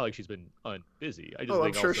 And it's not like she's been busy.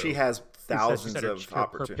 I'm sure she has thousands of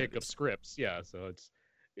opportunities. Her pick of scripts, yeah. So it's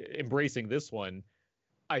embracing this one,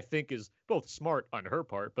 I think, is both smart on her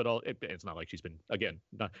part, but it's not like she's been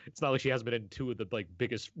it's not like she hasn't been in two of the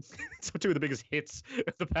biggest hits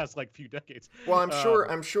of the past few decades. Well,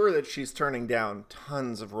 I'm sure that she's turning down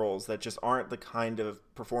tons of roles that just aren't the kind of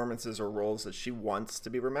performances or roles that she wants to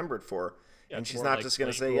be remembered for. and she's or not like just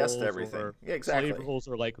going to say slave yes to roles everything. or Yeah, exactly. slave roles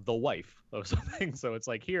or like the wife of something. So it's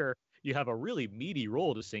like here you have a really meaty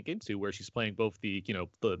role to sink into where she's playing both the,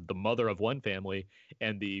 the mother of one family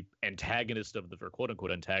and the antagonist of the, or quote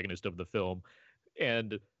unquote antagonist of the film.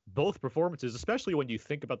 And both performances, especially when you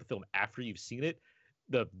think about the film after you've seen it,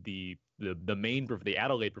 the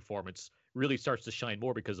Adelaide performance really starts to shine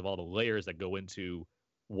more because of all the layers that go into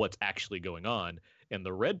what's actually going on. And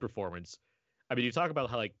the Red performance, I mean, you talk about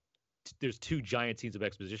how like there's two giant scenes of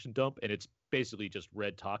exposition dump, and it's basically just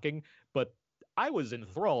Red talking. But I was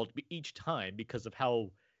enthralled each time because of how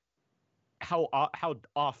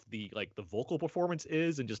off the like the vocal performance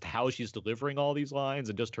is, and just how she's delivering all these lines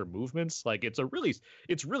and just her movements. Like it's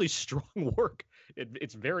really strong work.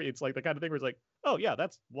 It's like the kind of thing where it's like, oh yeah,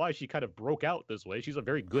 that's why she kind of broke out this way. She's a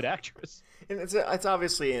very good actress. And it's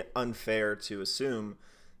obviously unfair to assume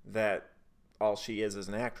that all she is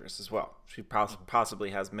an actress as well. She possibly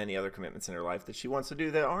has many other commitments in her life that she wants to do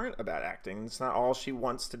that aren't about acting. It's not all she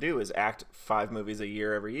wants to do is act 5 movies a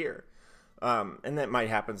year every year. And that might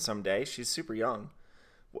happen someday. She's super young.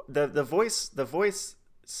 The voice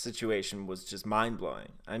situation was just mind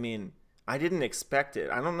blowing. I mean, I didn't expect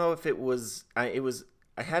it. I don't know if it was. I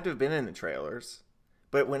had to have been in the trailers,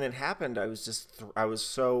 but when it happened, I was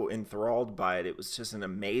so enthralled by it. It was just an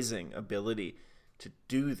amazing ability to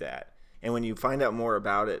do that. And when you find out more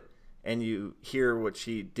about it, and you hear what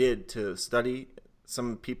she did to study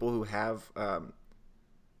some people who have.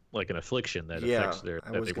 Like an affliction that affects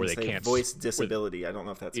where they can't voice disability. I don't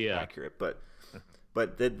know if that's accurate, but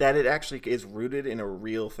that it actually is rooted in a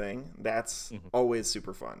real thing. That's always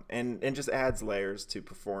super fun and just adds layers to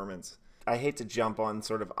performance. I hate to jump on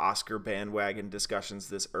sort of Oscar bandwagon discussions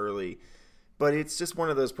this early, but it's just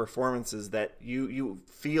one of those performances that you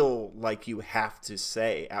feel like you have to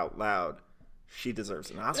say out loud, she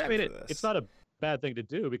deserves an Oscar for this. It's not a bad thing to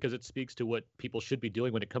do because it speaks to what people should be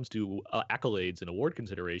doing when it comes to accolades and award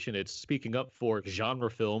consideration. It's speaking up for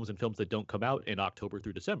genre films and films that don't come out in October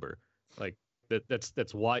through December. Like this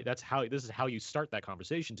is how you start that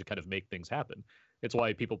conversation to kind of make things happen. It's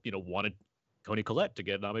why people wanted Toni Collette to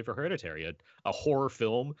get nominated for Hereditary, a horror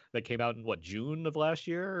film that came out in June of last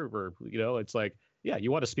year. Or it's like, yeah,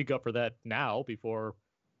 you want to speak up for that now before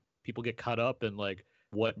people get caught up in like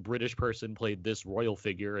what British person played this royal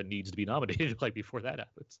figure and needs to be nominated like before that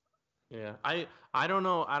happens. Yeah, I don't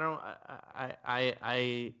know.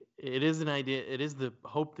 It is an idea. It is the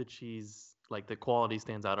hope that she's like the quality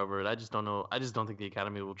stands out over it. I just don't know. I just don't think the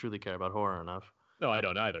Academy will truly care about horror enough. No, I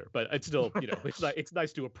don't either. But it's still, it's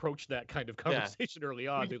nice to approach that kind of conversation early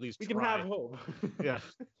on. To at least we can have hope. Yeah.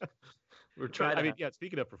 We're trying. I mean,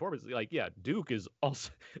 speaking of performances, like, yeah, Duke is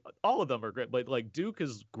also, all of them are great. But like Duke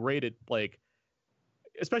is great at like,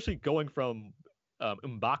 especially going from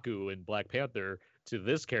M'Baku in Black Panther to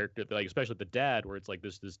this character, like especially the dad, where it's like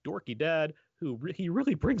this dorky dad who he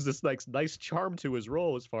really brings this nice charm to his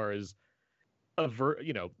role as far as a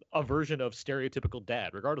version of stereotypical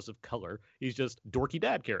dad, regardless of color. He's just dorky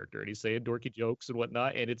dad character, and he's saying dorky jokes and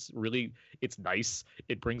whatnot, and it's nice.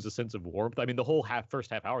 It brings a sense of warmth. I mean, the whole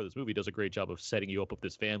first half hour of this movie does a great job of setting you up with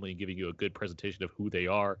this family and giving you a good presentation of who they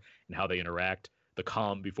are and how they interact, the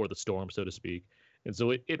calm before the storm, so to speak. And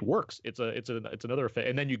so it works. It's another effect,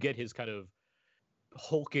 and then you get his kind of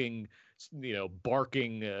hulking,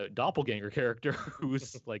 barking doppelganger character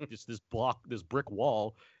who's like just this brick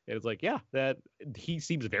wall, and it's like, yeah, that he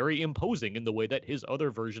seems very imposing in the way that his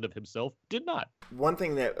other version of himself did not. One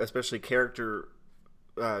thing that especially character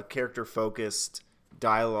focused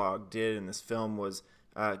dialogue did in this film was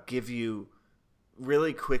give you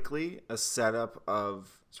really quickly a setup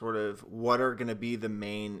of sort of what are going to be the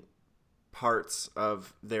main parts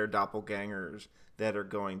of their doppelgangers that are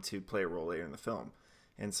going to play a role later in the film.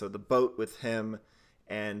 And so the boat with him,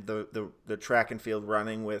 and the track and field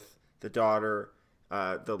running with the daughter,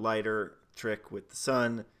 the lighter trick with the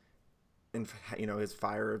son, and his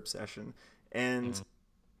fire obsession, and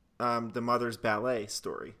the mother's ballet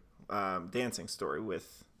story, dancing story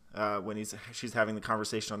with when she's having the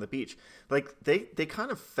conversation on the beach. Like they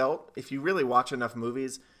kind of felt, if you really watch enough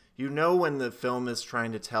movies, when the film is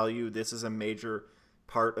trying to tell you this is a major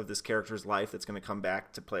part of this character's life that's going to come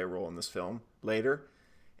back to play a role in this film later.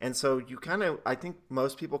 And so you kind of, I think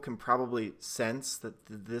most people can probably sense that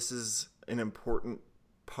this is an important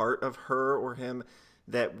part of her or him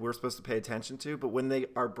that we're supposed to pay attention to. But when they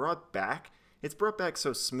are brought back, it's brought back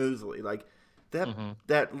so smoothly. Like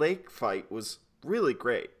that lake fight was really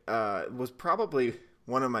great. It was probably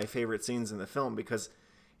one of my favorite scenes in the film because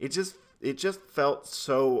it just felt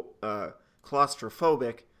so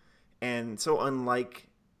claustrophobic and so unlike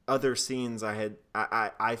other scenes I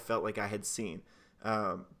felt like I had seen.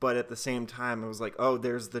 But at the same time, I was like, oh,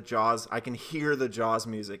 there's the Jaws. I can hear the Jaws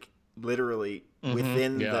music literally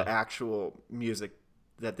within the actual music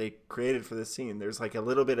that they created for this scene. There's like a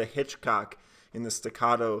little bit of Hitchcock in the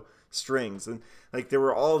staccato strings. And like there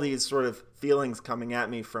were all these sort of feelings coming at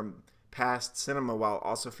me from past cinema while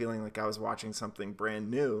also feeling like I was watching something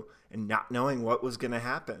brand new and not knowing what was going to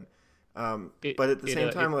happen. But at the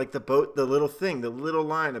same time, like the boat, the little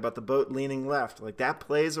line about the boat leaning left, like that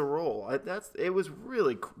plays a role. It was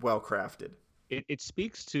really well crafted. It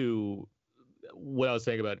speaks to what I was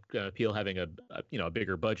saying about Peele having a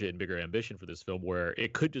bigger budget and bigger ambition for this film, where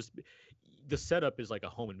it could just the setup is like a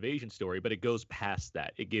home invasion story, but it goes past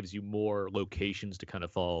that. It gives you more locations to kind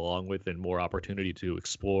of follow along with and more opportunity to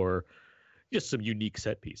explore just some unique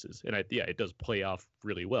set pieces. And it does play off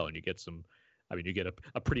really well, and you get some. I mean, you get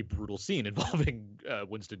a pretty brutal scene involving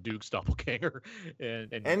Winston Duke's doppelganger and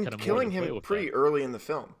kind of killing him pretty early in the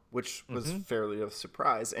film, which was fairly a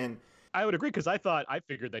surprise. And I would agree, because I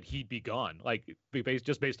figured that he'd be gone, like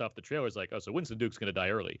based off the trailers. Like, oh, so Winston Duke's gonna die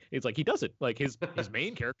early. It's like he doesn't. Like his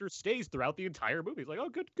main character stays throughout the entire movie. He's like, oh,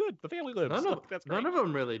 good, the family lives. That's great. None of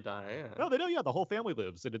them really die. Yeah. No, they don't. Yeah, the whole family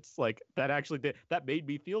lives, and it's like that made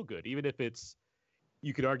me feel good, even if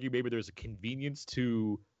you could argue maybe there's a convenience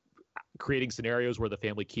to creating scenarios where the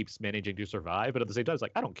family keeps managing to survive, but at the same time, it's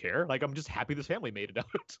like, I don't care. Like, I'm just happy this family made it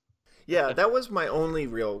out. Yeah, that was my only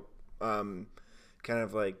real kind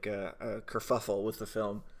of like kerfuffle with the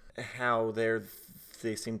film. How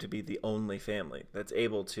they seem to be the only family that's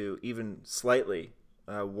able to even slightly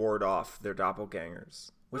ward off their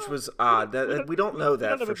doppelgangers, which was odd. That we don't know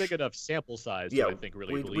that. We don't have a big enough sample size. Yeah, I think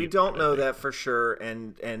really we don't know that for sure.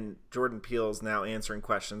 And Jordan Peele's now answering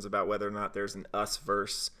questions about whether or not there's an us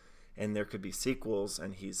verse. And there could be sequels,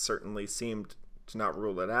 and he's certainly seemed to not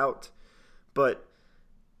rule it out. But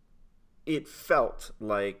it felt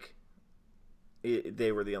like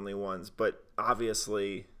they were the only ones. But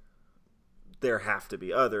obviously, there have to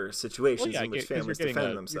be other situations in which families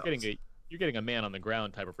defend themselves. You're getting a man on the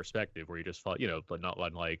ground type of perspective where you just follow, but not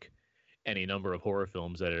unlike any number of horror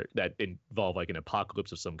films that involve like an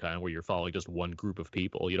apocalypse of some kind, where you're following just one group of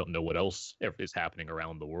people. You don't know what else is happening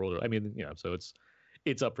around the world. I mean, so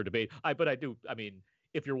it's up for debate. I mean,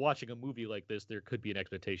 if you're watching a movie like this, there could be an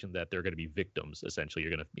expectation that they're going to be victims. Essentially,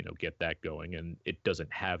 you're going to, get that going, and it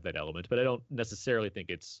doesn't have that element. But I don't necessarily think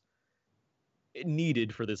it's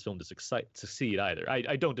needed for this film to succeed either.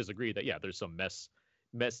 I don't disagree that, there's some mess.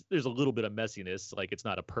 There's a little bit of messiness. Like, it's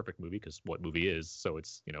not a perfect movie, because what movie is? So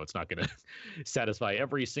it's, it's not going to satisfy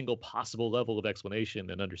every single possible level of explanation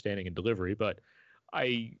and understanding and delivery. But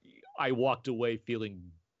I walked away feeling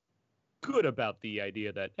good about the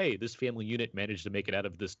idea that, hey, this family unit managed to make it out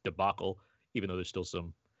of this debacle, even though there's still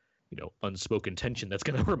some, unspoken tension that's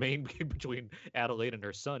going to remain between Adelaide and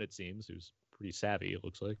her son, it seems, who's pretty savvy, it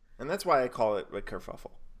looks like. And that's why I call it a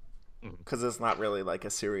kerfuffle, because it's not really like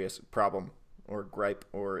a serious problem or gripe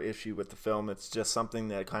or issue with the film. It's just something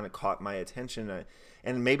that kind of caught my attention,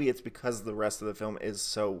 and maybe it's because the rest of the film is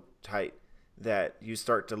so tight that you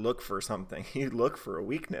start to look for something. You look for a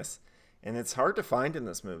weakness, and it's hard to find in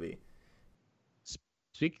this movie.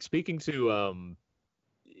 Speaking to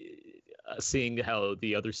seeing how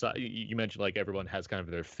the other side, you mentioned like everyone has kind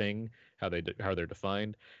of their thing, how they're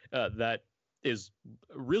defined. That is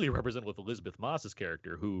really represented with Elizabeth Moss's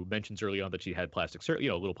character, who mentions early on that she had a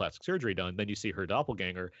little plastic surgery done. Then you see her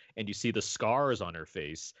doppelganger, and you see the scars on her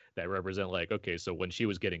face that represent like, okay, so when she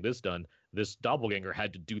was getting this done, this doppelganger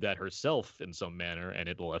had to do that herself in some manner, and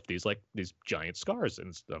it left these giant scars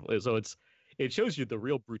and stuff. So it shows you the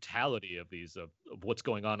real brutality of these of what's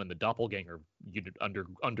going on in the doppelganger unit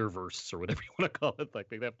underverse, or whatever you want to call it. Like,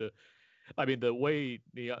 they have to. I mean, the way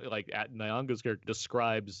Nyanga's character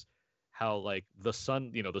describes how like the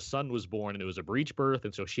son was born and it was a breech birth,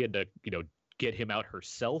 and so she had to get him out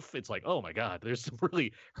herself. It's like, oh my God, there's some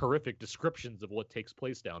really horrific descriptions of what takes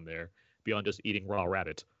place down there beyond just eating raw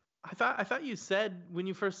rabbit. I thought you said when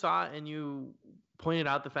you first saw it, and you pointed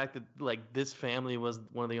out the fact that like this family was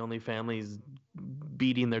one of the only families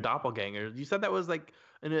beating their doppelganger. You said that was like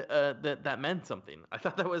that meant something. I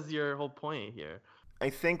thought that was your whole point here.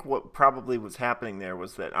 I think what probably was happening there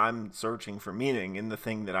was that I'm searching for meaning in the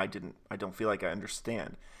thing that I don't feel like I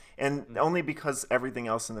understand. And only because everything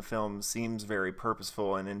else in the film seems very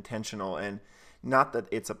purposeful and intentional, and not that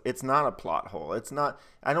it's not a plot hole. It's not.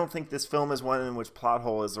 I don't think this film is one in which plot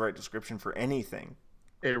hole is the right description for anything.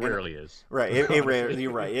 It rarely is. Right. You're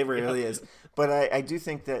right. It rarely is. But I do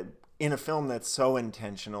think that in a film that's so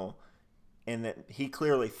intentional, and that he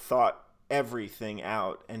clearly thought everything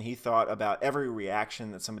out, and he thought about every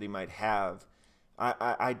reaction that somebody might have,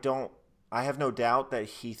 I have no doubt that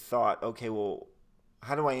he thought, okay, well,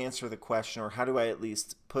 answer the question, or how do I at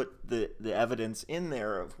least put the evidence in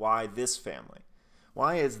there of why this family?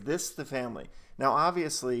 Why is this the family? Now,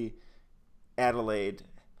 obviously, Adelaide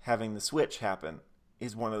having the switch happen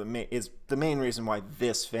is the main reason why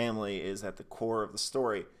this family is at the core of the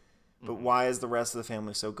story. But why is the rest of the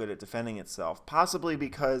family so good at defending itself? Possibly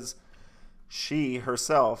because she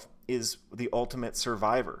herself is the ultimate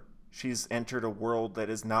survivor. She's entered a world that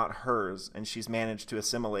is not hers, and she's managed to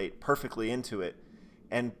assimilate perfectly into it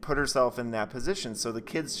and put herself in that position. So the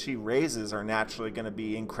kids she raises are naturally going to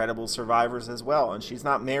be incredible survivors as well. And she's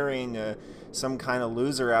not marrying some kind of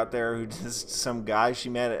loser out there who just some guy she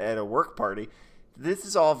met at a work party. This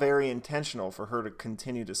is all very intentional for her to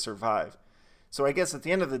continue to survive. So I guess at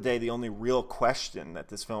the end of the day, the only real question that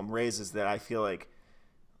this film raises that I feel like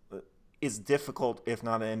is difficult, if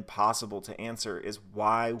not impossible to answer, is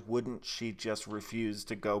why wouldn't she just refuse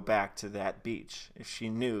to go back to that beach if she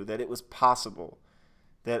knew that it was possible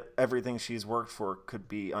that everything she's worked for could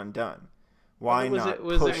be undone? Why not? It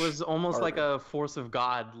was almost harder. Like a force of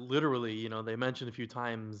God, literally. You know, they mentioned a few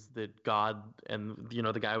times that God and, you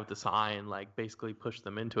know, the guy with the sign, like, basically pushed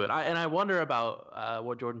them into it. I wonder about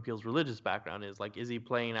what Jordan Peele's religious background is. Like, is he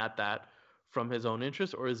playing at that from his own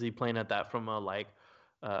interest, or is he playing at that from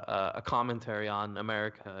a commentary on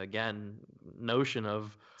America again notion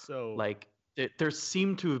of there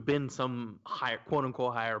seemed to have been some higher, quote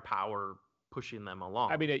unquote, higher power pushing them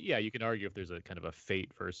along. I mean, yeah, you can argue if there's a kind of a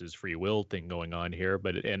fate versus free will thing going on here,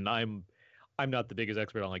 but I'm not the biggest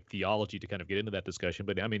expert on like theology to kind of get into that discussion,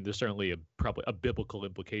 but I mean, there's certainly probably a biblical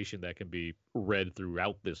implication that can be read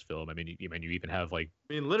throughout this film. I mean, you even have like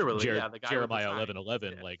literally, the guy Jeremiah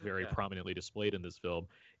 11:11 very prominently displayed in this film,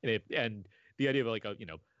 and the idea of like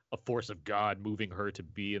a force of God moving her to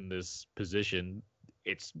be in this position,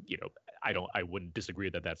 it's I wouldn't disagree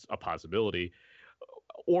that that's a possibility.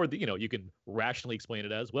 Or you can rationally explain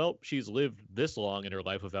it as, well, she's lived this long in her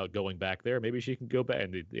life without going back there. Maybe she can go back,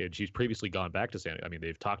 and she's previously gone back to San. I mean,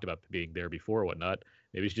 they've talked about being there before or whatnot.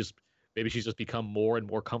 Maybe she's just become more and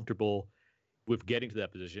more comfortable with getting to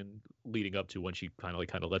that position, leading up to when she kind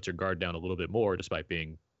of lets her guard down a little bit more, despite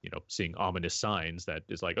being seeing ominous signs that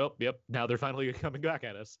is like, oh, yep, now they're finally coming back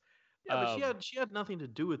at us. Yeah, but she had nothing to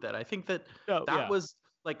do with that. I think that was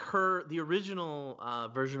like the original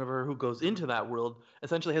version of her who goes into that world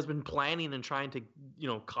essentially has been planning and trying to,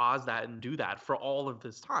 cause that and do that for all of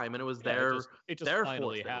this time. And it was it just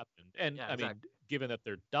finally happened. And I mean, given that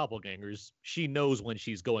they're doppelgangers, she knows when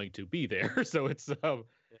she's going to be there. So it's, and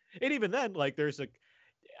even then, like there's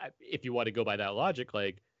if you want to go by that logic,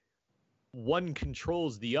 like one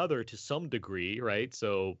controls the other to some degree, right?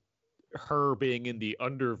 So her being in the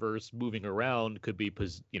underverse moving around could be,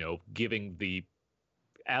 giving the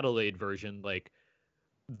Adelaide version like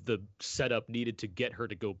the setup needed to get her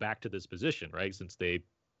to go back to this position, right? Since they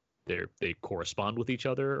correspond with each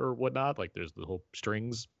other or whatnot. Like there's the whole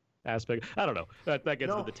strings aspect. I don't know. That gets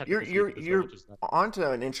into the technical. You're onto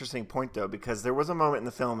an interesting point though, because there was a moment in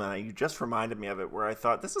the film, and you just reminded me of it, where I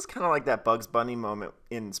thought this is kind of like that Bugs Bunny moment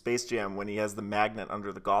in Space Jam when he has the magnet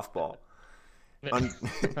under the golf ball.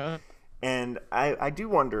 And I do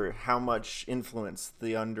wonder how much influence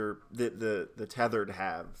the tethered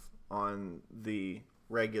have on the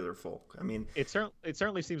regular folk. I mean, it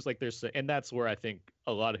certainly seems like there's, and that's where I think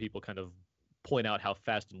a lot of people kind of point out how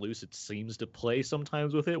fast and loose it seems to play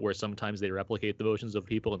sometimes with it, where sometimes they replicate the motions of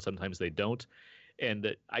people and sometimes they don't.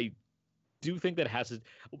 And I do think that has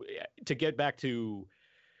to get back to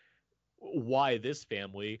why this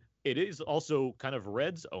family. It is also kind of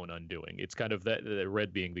Red's own undoing. It's kind of that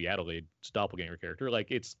Red being the Adelaide doppelganger character.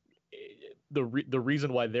 Like it's the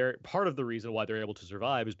reason why part of the reason why they're able to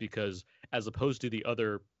survive is because, as opposed to the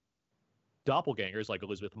other doppelgangers like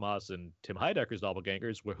Elizabeth Moss and Tim Heidecker's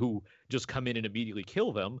doppelgangers, who just come in and immediately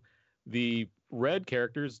kill them, the Red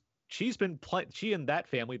characters, she and that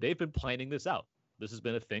family, they've been planning this out. This has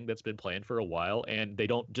been a thing that's been planned for a while, and they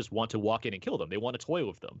don't just want to walk in and kill them. They want to toy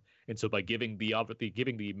with them. And so by giving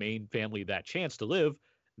the main family that chance to live,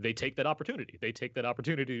 they take that opportunity. They take that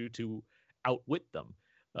opportunity to outwit them.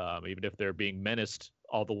 Even if they're being menaced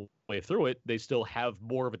all the way through it, they still have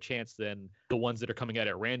more of a chance than the ones that are coming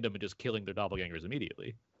at random and just killing their doppelgangers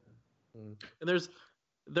immediately. And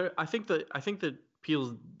I think that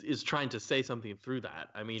Peele is trying to say something through that.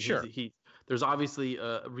 I mean, sure. There's obviously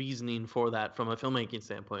a reasoning for that from a filmmaking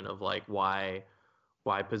standpoint of like why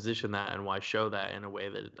position that and why show that in a way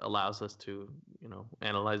that allows us to,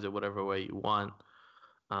 analyze it whatever way you want.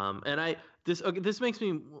 And this makes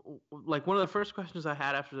me like one of the first questions I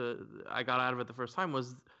had after I got out of it the first time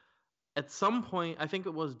was, at some point, I think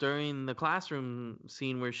it was during the classroom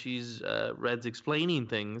scene where she's Red's explaining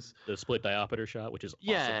things. The split diopter shot, which is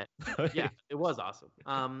Yeah, awesome. yeah, it was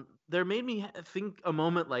awesome. There made me think a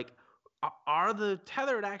moment like, are the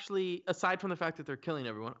tethered actually, aside from the fact that they're killing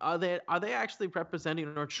everyone, are they actually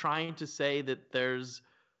representing or trying to say that there's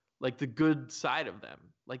like the good side of them,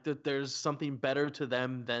 like that there's something better to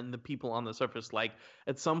them than the people on the surface? Like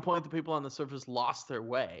at some point, the people on the surface lost their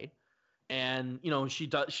way, and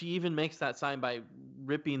she even makes that sign by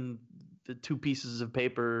ripping the two pieces of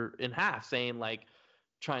paper in half, saying like,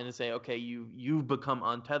 trying to say, okay, you've become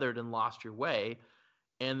untethered and lost your way,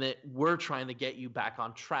 and that we're trying to get you back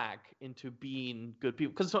on track into being good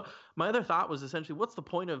people. Because so my other thought was essentially, what's the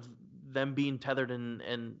point of them being tethered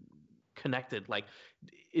and connected? Like,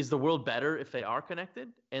 is the world better if they are connected?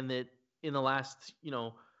 And that in the last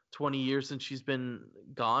 20 years since she's been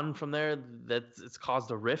gone from there, that it's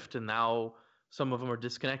caused a rift, and now some of them are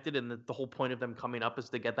disconnected, and the whole point of them coming up is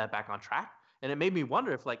to get that back on track. And it made me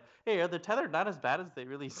wonder if, like, hey, are the tethered not as bad as they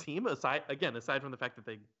really seem? Aside from the fact that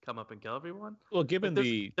they come up and kill everyone. Well, given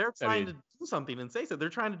like they're trying to do something and say so. They're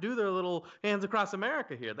trying to do their little hands across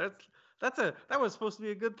America here. That was supposed to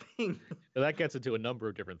be a good thing. That gets into a number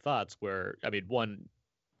of different thoughts. Where one,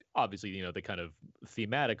 obviously, they kind of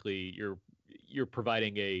thematically, you're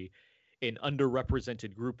providing an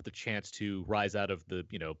underrepresented group the chance to rise out of the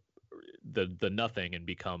the nothing and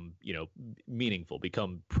become meaningful,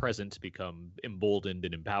 become present, become emboldened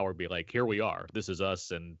and empowered, be like, here we are, this is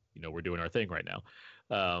us, and we're doing our thing right now.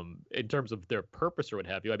 In terms of their purpose or what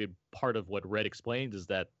have you, part of what Red explains is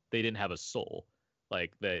that they didn't have a soul.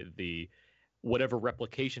 Like the whatever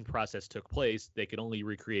replication process took place, they could only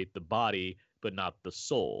recreate the body but not the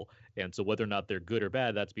soul. And so whether or not they're good or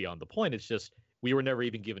bad, that's beyond the point. It's just we were never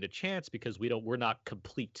even given a chance because we're not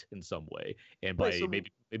complete in some way. And by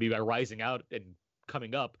maybe by rising out and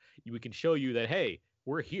coming up, we can show you that, hey,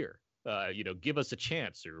 we're here. Give us a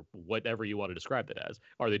chance, or whatever you want to describe that as.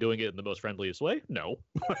 Are they doing it in the most friendliest way? No,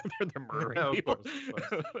 they're murdering people.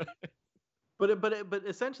 Of course. But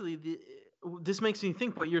essentially, this makes me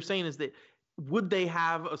think. What you're saying is that, would they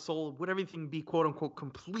have a soul? Would everything be quote unquote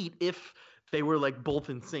complete if they were like both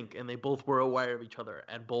in sync and they both were aware of each other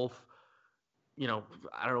and both, I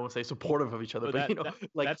don't want to say supportive of each other, but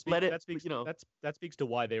that speaks to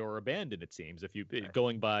why they were abandoned. It seems, if you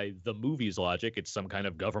going by the movie's logic, it's some kind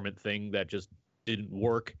of government thing that just didn't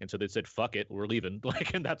work, and so they said, "Fuck it, we're leaving."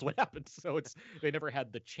 And that's what happened. So they never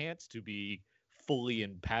had the chance to be fully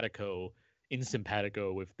in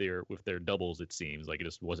simpatico with their doubles. It seems like it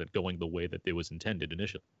just wasn't going the way that it was intended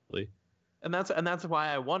initially. And that's why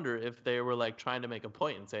I wonder if they were like trying to make a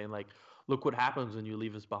point and saying like, look what happens when you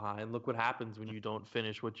leave us behind. Look what happens when you don't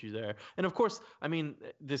finish what you're there. And of course,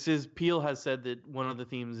 Peele has said that one of the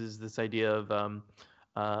themes is this idea of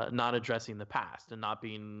not addressing the past and not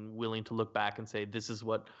being willing to look back and say, this is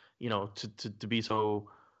what, to be so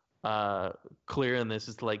clear in this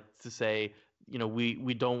is to say,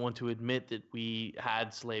 we don't want to admit that we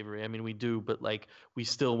had slavery. We do, but like we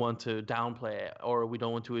still want to downplay it, or we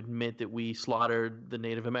don't want to admit that we slaughtered the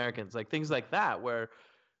Native Americans, like things like that, where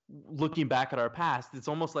looking back at our past, it's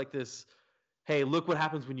almost like this, hey, look what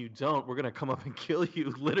happens when you don't. We're going to come up and kill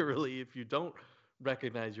you literally if you don't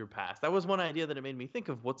recognize your past. That was one idea that it made me think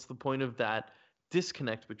of, what's the point of that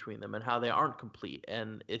disconnect between them and how they aren't complete.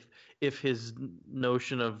 And if his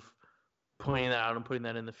notion of pointing that out and putting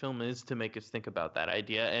that in the film is to make us think about that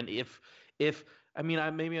idea, and if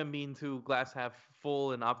maybe I'm being too glass half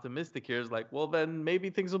full and optimistic here, is like, well, then maybe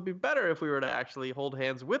things will be better if we were to actually hold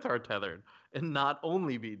hands with our tethered and not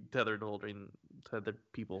only be tethered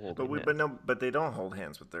people holding hands. But they don't hold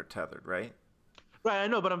hands with their tethered, right? Right, I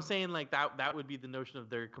know, but I'm saying like that would be the notion of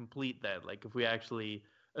they're complete then. Like if we actually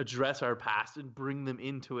address our past and bring them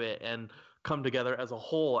into it and come together as a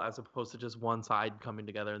whole, as opposed to just one side coming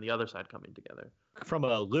together and the other side coming together. From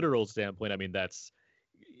a literal standpoint, that's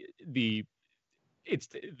the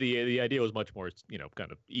idea was much more,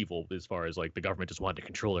 kind of evil as far as like the government just wanted to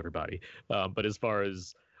control everybody. But as far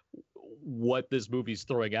as what this movie's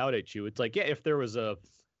throwing out at you, it's like, yeah, if there was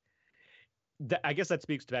I guess that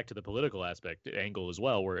speaks back to the political angle as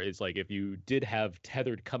well, where it's like if you did have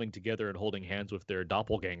tethered coming together and holding hands with their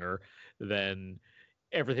doppelganger, then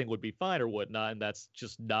everything would be fine or whatnot, and that's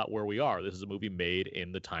just not where we are. This is a movie made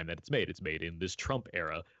in the time that it's made. It's made in this Trump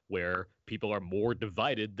era where people are more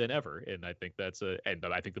divided than ever, and I think and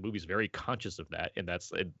I think the movie's very conscious of that, and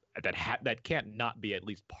that can't not be at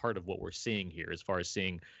least part of what we're seeing here, as far as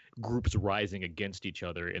seeing groups rising against each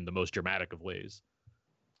other in the most dramatic of ways.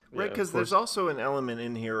 Right, because there's also an element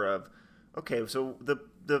in here of, okay, so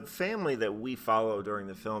the family that we follow during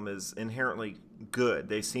the film is inherently good.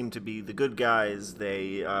 They seem to be the good guys.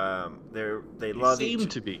 They love seem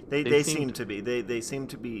to be. They seem to be. They seem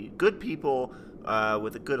to be good people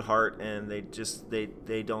with a good heart, and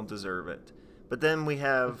they don't deserve it. But then we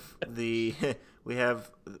have the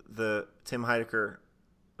Tim Heidecker,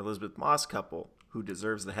 Elizabeth Moss couple who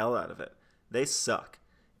deserves the hell out of it. They suck,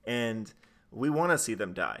 and we want to see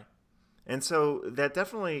them die. And so that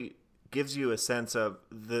definitely gives you a sense of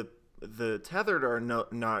the tethered are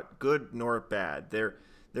not good nor bad. They're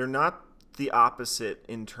not the opposite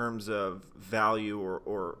in terms of value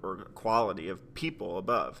or quality of people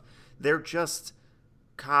above. They're just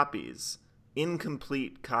copies,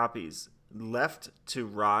 incomplete copies, left to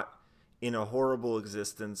rot in a horrible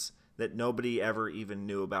existence that nobody ever even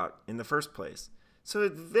knew about in the first place. So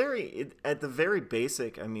at the very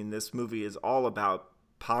basic, I mean, this movie is all about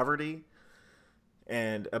poverty,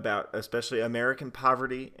 and about especially American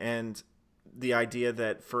poverty, and the idea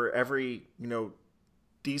that for every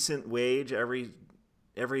decent wage,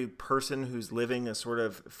 every person who's living a sort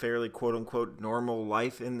of fairly quote unquote normal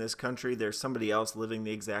life in this country, there's somebody else living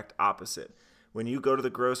the exact opposite. When you go to the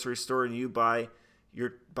grocery store and you buy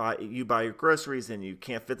your groceries and you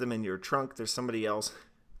can't fit them in your trunk, there's somebody else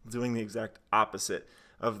doing the exact opposite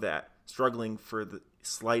of that, struggling for the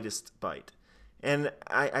slightest bite. And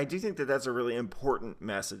I do think that that's a really important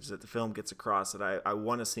message that the film gets across, that I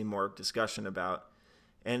want to see more discussion about.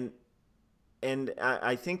 And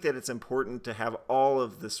I think that it's important to have all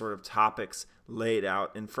of the sort of topics laid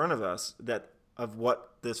out in front of us of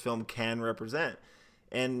what this film can represent.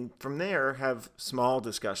 And from there, have small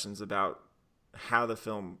discussions about how the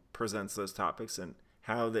film presents those topics and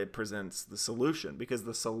how it presents the solution. Because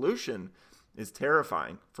the solution is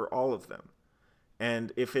terrifying for all of them.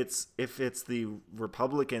 And if it's the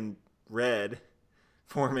Republican red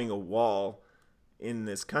forming a wall in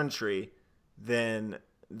this country, then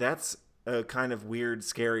that's a kind of weird,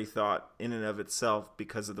 scary thought in and of itself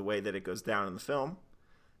because of the way that it goes down in the film.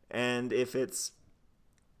 And if it's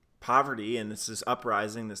poverty and this is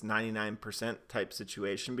uprising, this 99% type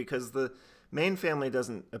situation, because the main family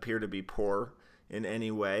doesn't appear to be poor in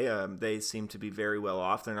any way. They seem to be very well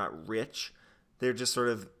off. They're not rich. They're just sort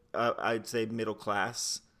of I'd say middle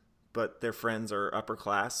class, but their friends are upper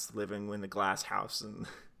class, living in a glass house and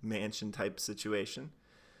mansion type situation.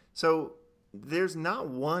 So there's not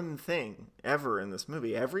one thing ever in this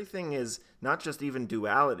movie. Everything is not just even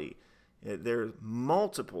duality. There's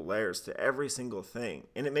multiple layers to every single thing,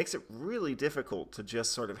 and it makes it really difficult to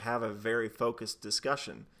just sort of have a very focused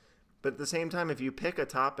discussion. But at the same time, if you pick a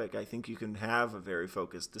topic, I think you can have a very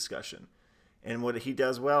focused discussion. And what he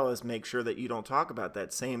does well is make sure that you don't talk about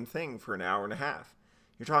that same thing for an hour and a half.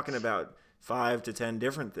 You're talking about 5 to 10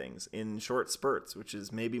 different things in short spurts, which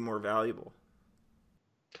is maybe more valuable.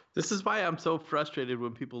 This is why I'm so frustrated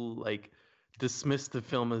when people dismiss the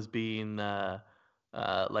film as being not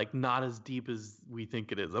as deep as we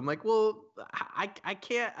think it is. I'm like, well, I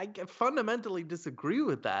fundamentally disagree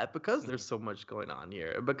with that because there's so much going on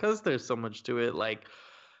here, because there's so much to it.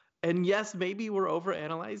 And yes, maybe we're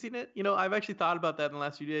overanalyzing it. I've actually thought about that in the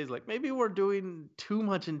last few days. Maybe we're doing too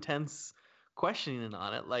much intense questioning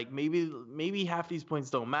on it. Maybe half these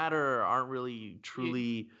points don't matter or aren't really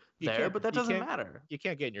truly there, but that doesn't matter. You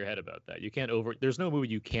can't get in your head about that. You can't there's no movie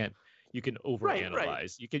you can overanalyze.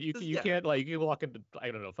 Right. You can't you can walk into,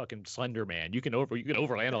 I don't know, fucking Slender Man. You can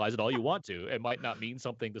overanalyze it all you want to. It might not mean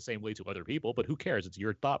something the same way to other people, but who cares? It's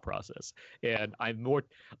your thought process. And I'm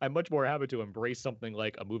much more happy to embrace something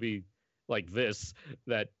like a movie like this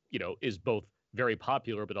that, is both very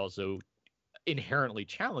popular but also inherently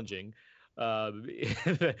challenging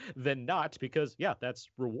than not, because that's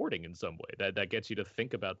rewarding in some way. That gets you to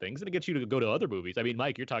think about things, and it gets you to go to other movies. I mean,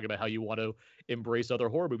 Mike, you're talking about how you want to embrace other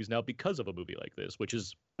horror movies now because of a movie like this,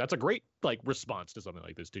 that's a great response to something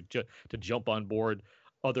like this, to jump on board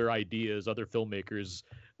other ideas, other filmmakers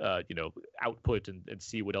output, and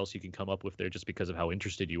see what else you can come up with there just because of how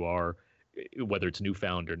interested you are, whether it's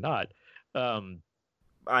newfound or not.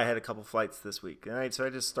 I had a couple flights this week, so I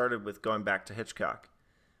just started with going back to Hitchcock.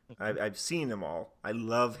 I've seen them all. I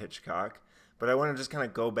love Hitchcock, but I want to just kind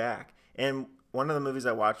of go back. And one of the movies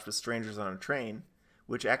I watched was Strangers on a Train,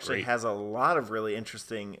 which actually has a lot of really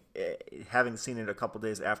interesting, having seen it a couple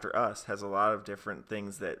days after Us, has a lot of different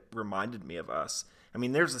things that reminded me of Us. I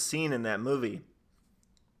mean, there's a scene in that movie.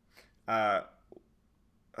 Oh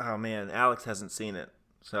man, Alex hasn't seen it,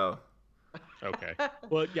 so. Okay.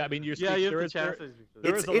 Well, yeah, I mean, there is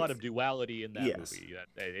a lot of duality in that movie,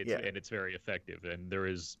 and it's very effective. And there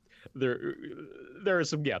are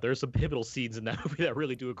some pivotal scenes in that movie that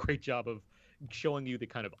really do a great job of showing you the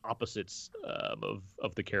kind of opposites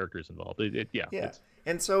of the characters involved. Yeah.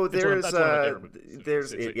 And so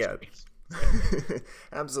there's yeah.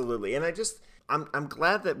 Absolutely. And I'm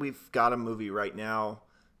glad that we've got a movie right now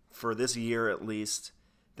for this year at least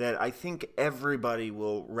that I think everybody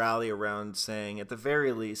will rally around saying at the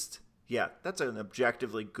very least, yeah, that's an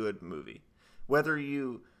objectively good movie. Whether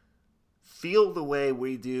you feel the way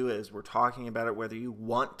we do as we're talking about it, whether you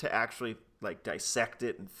want to actually like dissect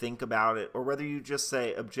it and think about it, or whether you just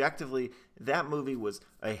say objectively that movie was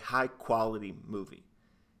a high quality movie.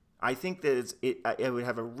 I think that I would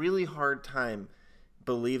have a really hard time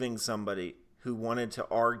believing somebody who wanted to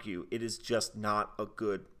argue it is just not a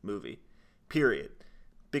good movie, period.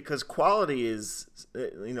 Because quality is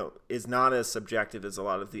not as subjective as a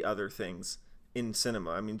lot of the other things in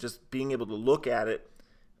cinema. I mean, just being able to look at it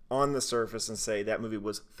on the surface and say that movie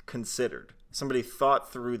was considered. Somebody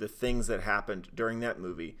thought through the things that happened during that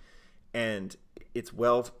movie, and it's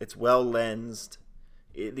well lensed.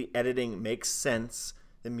 The editing makes sense.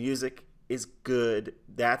 The music is good.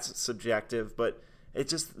 That's subjective, but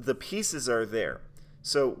the pieces are there.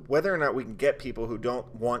 So whether or not we can get people who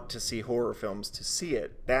don't want to see horror films to see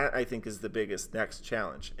it, that I think is the biggest next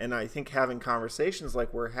challenge. And I think having conversations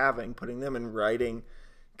like we're having, putting them in writing,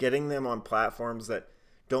 getting them on platforms that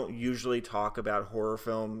don't usually talk about horror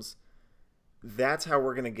films, that's how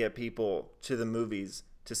we're going to get people to the movies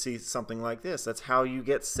to see something like this. That's how you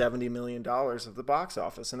get $70 million of the box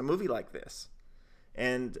office in a movie like this.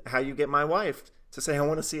 And how you get my wife to say, I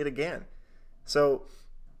want to see it again. So,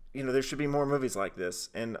 there should be more movies like this.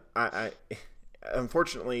 And I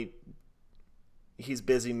unfortunately, he's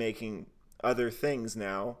busy making other things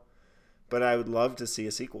now, but I would love to see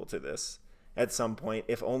a sequel to this at some point,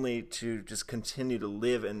 if only to just continue to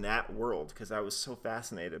live in that world, because I was so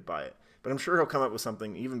fascinated by it. But I'm sure he'll come up with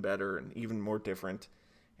something even better and even more different.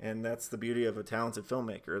 And that's the beauty of a talented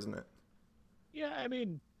filmmaker, isn't it? Yeah, I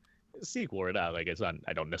mean, sequel or not, like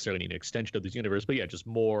I don't necessarily need an extension of this universe, but yeah, just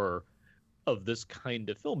more of this kind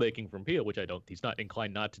of filmmaking from Peele, which he's not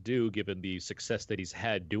inclined not to do, given the success that he's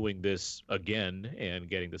had doing this again and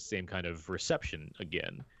getting the same kind of reception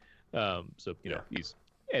again.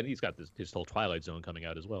 He's got his whole Twilight Zone coming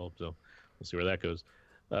out as well, so we'll see where that goes.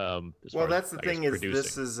 That's the thing is producing.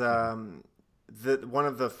 This is one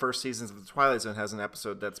of the first seasons of the Twilight Zone has an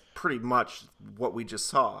episode that's pretty much what we just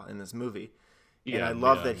saw in this movie. Yeah, and I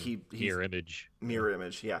love that he's mirror image.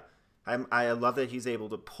 Yeah. I love that he's able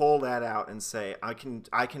to pull that out and say, I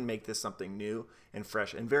can make this something new and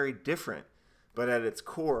fresh and very different, but at its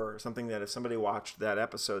core, something that if somebody watched that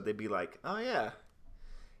episode, they'd be like, oh yeah.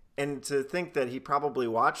 And to think that he probably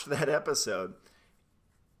watched that episode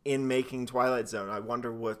in making Twilight Zone, I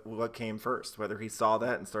wonder what came first, whether he saw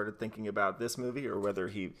that and started thinking about this movie, or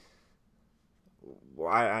whether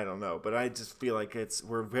I don't know, but I just feel like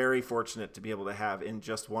we're very fortunate to be able to have in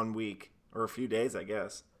just 1 week, or a few days, I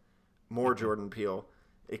guess, more Jordan Peele,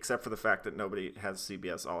 except for the fact that nobody has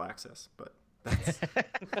CBS All Access, but that's...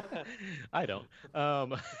 I don't. I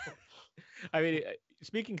mean,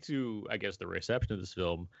 speaking to, I guess, the reception of this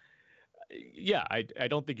film, yeah, I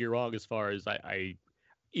don't think you're wrong as far as I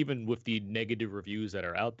even with the negative reviews that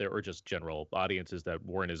are out there, or just general audiences that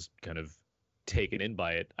weren't as kind of taken in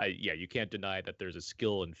by it, you can't deny that there's a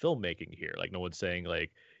skill in filmmaking here. Like, no one's saying,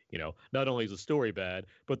 like, not only is the story bad,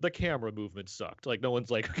 but the camera movement sucked. Like, no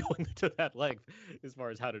one's like going to that length as far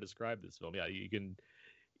as how to describe this film. Yeah, you can.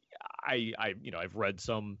 I've read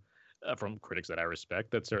some from critics that I respect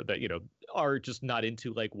that are just not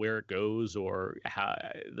into like where it goes or how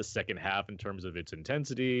the second half in terms of its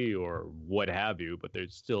intensity or what have you. But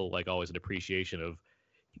there's still like always an appreciation of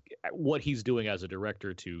what he's doing as a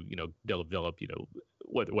director to develop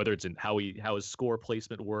whether it's in how his score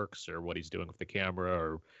placement works, or what he's doing with the camera,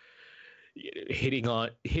 or hitting on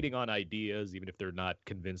ideas, even if they're not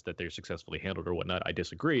convinced that they're successfully handled or whatnot. I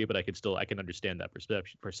disagree, but I can understand that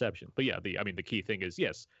perception. But yeah, the key thing is,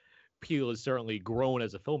 yes, Peele has certainly grown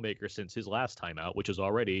as a filmmaker since his last time out, which is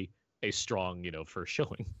already a strong first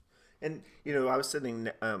showing. And I was sitting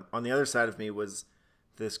on the other side of me was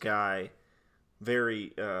this guy,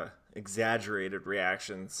 very exaggerated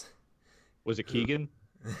reactions. Was it Keegan?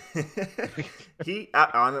 If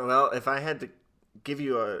I had to give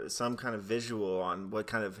you some kind of visual on what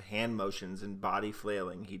kind of hand motions and body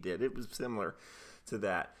flailing he did, it was similar to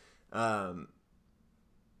that.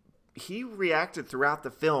 He reacted throughout the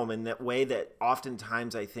film in that way that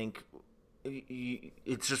oftentimes I think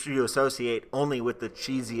it's just you associate only with the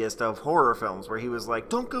cheesiest of horror films, where he was like,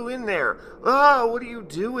 don't go in there. Oh, what are you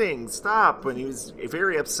doing? Stop. When he was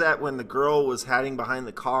very upset when the girl was hiding behind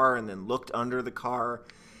the car and then looked under the car.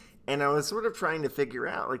 And I was sort of trying to figure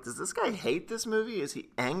out, like, does this guy hate this movie? Is he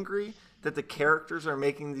angry that the characters are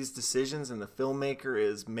making these decisions and the filmmaker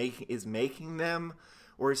is making them?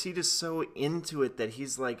 Or is he just so into it that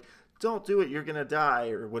he's like, don't do it, you're going to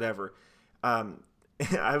die, or whatever.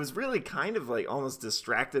 I was really kind of like almost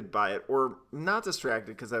distracted by it, or not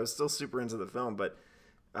distracted because I was still super into the film, but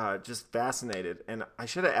just fascinated. And I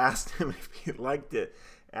should have asked him if he liked it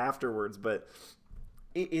afterwards, but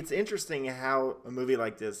it's interesting how a movie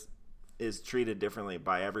like this is treated differently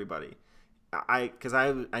by everybody. Because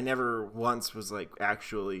I never once was like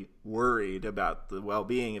actually worried about the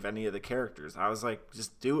well-being of any of the characters. I was like,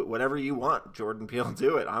 just do it, whatever you want, Jordan Peele,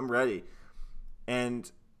 do it. I'm ready.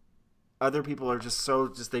 And other people are just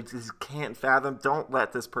they just can't fathom. Don't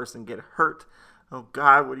let this person get hurt. Oh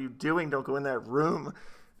God, what are you doing? Don't go in that room.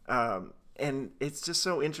 And it's just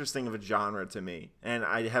so interesting of a genre to me. And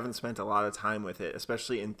I haven't spent a lot of time with it,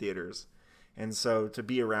 especially in theaters. And so to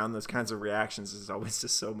be around those kinds of reactions is always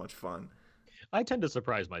just so much fun. I tend to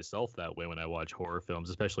surprise myself that way when I watch horror films,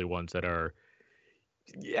 especially ones that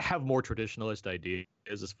have more traditionalist ideas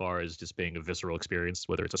as far as just being a visceral experience,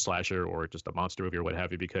 whether it's a slasher or just a monster movie or what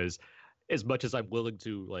have you, because as much as I'm willing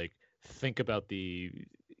to like think about the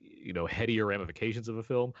headier ramifications of a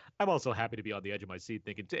film, I'm also happy to be on the edge of my seat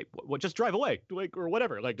thinking, hey, just drive away, like, or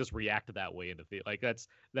whatever, like just react that way in the theater. Like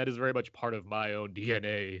that is very much part of my own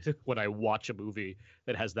DNA when I watch a movie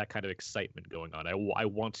that has that kind of excitement going on. I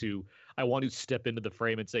want to step into the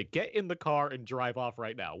frame and say, get in the car and drive off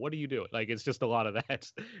right now. What are you doing? Like, it's just a lot of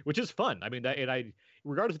that, which is fun. I mean,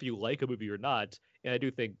 regardless if you like a movie or not, and I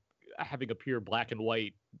do think having a pure black and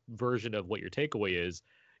white version of what your takeaway is,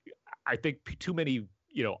 I think too many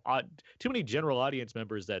general audience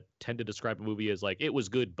members that tend to describe a movie as like, it was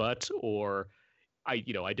good, or I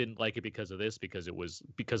didn't like it because of this, because it was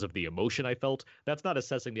because of the emotion I felt. That's not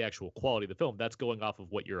assessing the actual quality of the film. That's going off of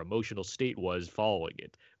what your emotional state was following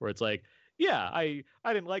it, where it's like, yeah, I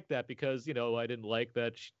didn't like that because, I didn't like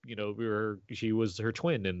that, she was her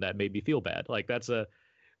twin and that made me feel bad. Like that's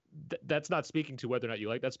not speaking to whether or not you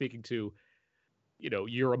like, that's speaking to,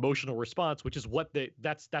 your emotional response, which is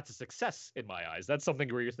that's a success in my eyes. That's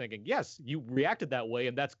something where you're thinking, yes, you reacted that way,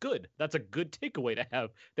 and that's good. That's a good takeaway to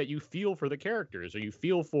have, that you feel for the characters, or you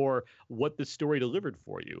feel for what the story delivered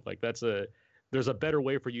for you. Like there's a better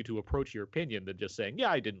way for you to approach your opinion than just saying,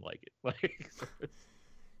 yeah, I didn't like it. Like,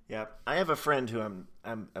 yeah, I have a friend who I'm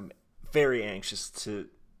very anxious to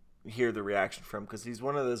hear the reaction from, because he's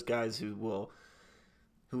one of those guys who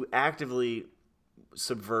actively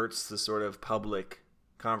subverts the sort of public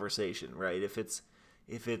conversation, right? If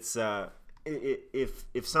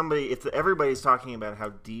everybody's talking about how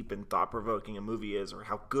deep and thought-provoking a movie is, or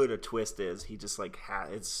how good a twist is, he just like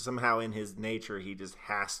it's somehow in his nature, he just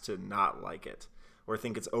has to not like it or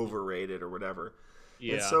think it's overrated or whatever.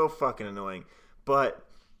 Yeah. It's so fucking annoying. But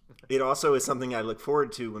it also is something I look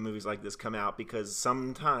forward to when movies like this come out, because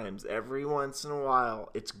sometimes, every once in a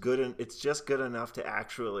while, it's just good enough to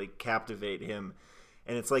actually captivate him.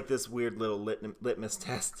 And it's like this weird little litmus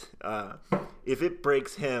test. If it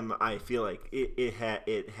breaks him, I feel like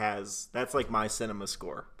it has. That's like my cinema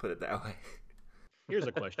score. Put it that way. Here's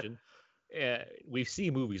a question. We see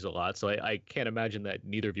movies a lot, so I can't imagine that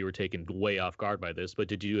neither of you were taken way off guard by this. But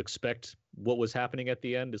did you expect what was happening at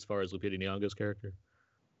the end as far as Lupita Nyong'o's character?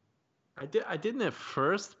 I didn't at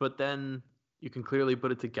first, but then you can clearly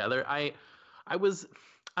put it together. I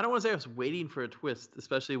don't want to say I was waiting for a twist,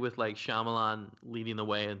 especially with like Shyamalan leading the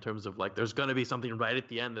way in terms of like there's going to be something right at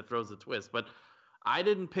the end that throws a twist. But I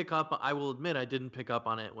will admit I didn't pick up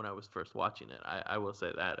on it when I was first watching it. I will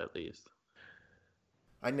say that, at least.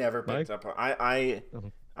 I never picked up on I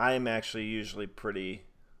am actually usually pretty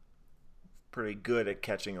good at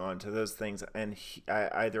catching on to those things, and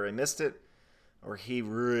either I missed it or he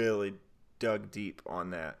really dug deep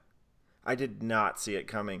on that. I did not see it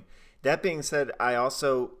coming. That being said, I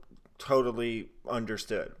also totally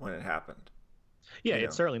understood when it happened. Yeah,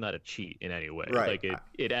 it's certainly not a cheat in any way. Right. Like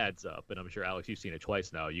it adds up, and I'm sure, Alex, you've seen it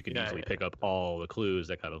twice now. You can easily pick up all the clues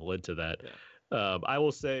that kind of led to that. Yeah. I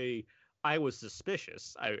will say I was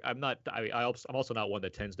suspicious. I'm also not one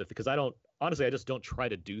that tends to, because I just don't try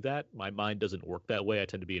to do that. My mind doesn't work that way. I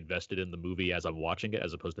tend to be invested in the movie as I'm watching it,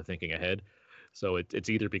 as opposed to thinking ahead. So it's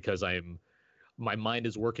either because my mind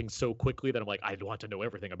is working so quickly that I'm like, I want to know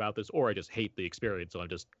everything about this, or I just hate the experience, so I'm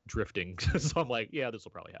just drifting. So I'm like, yeah, this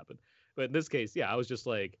will probably happen. But in this case, yeah, I was just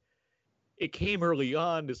like, it came early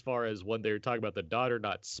on as far as when they're talking about the daughter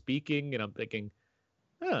not speaking, and I'm thinking,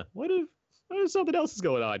 what if something else is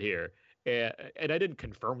going on here? And I didn't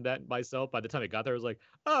confirm that myself. By the time I got there, I was like,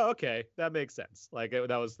 "Oh, okay, that makes sense." Like that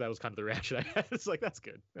was kind of the reaction I had. It's like that's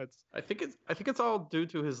good. I think it's all due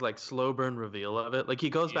to his like slow burn reveal of it. Like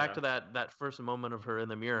he goes back Yeah, to that first moment of her in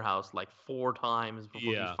the mirror house like 4 times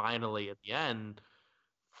before he yeah. finally at the end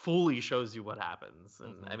fully shows you what happens.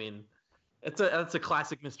 And I mean, it's a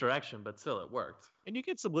classic misdirection, but still it worked. And you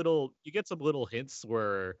get some little hints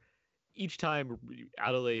where each time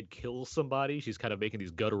Adelaide kills somebody, she's kind of making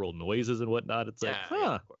these guttural noises and whatnot. It's like,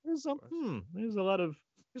 there's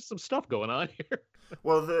some stuff going on here.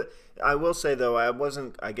 Well, I will say though,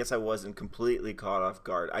 I guess I wasn't completely caught off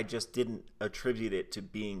guard. I just didn't attribute it to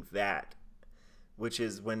being that, which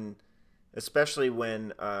is especially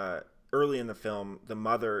when early in the film, the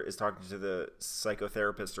mother is talking to the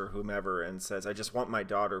psychotherapist or whomever and says, "I just want my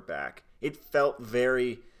daughter back."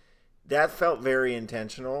 That felt very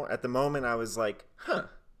intentional. At the moment, I was like, "Huh,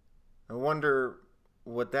 I wonder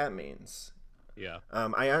what that means." Yeah.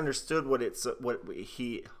 I understood what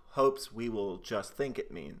he hopes we will just think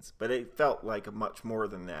it means, but it felt like much more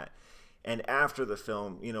than that. And after the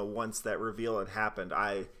film, once that reveal had happened,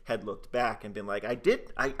 I had looked back and been like, I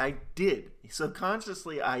did.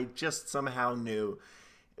 Subconsciously, I just somehow knew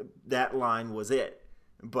that line was it.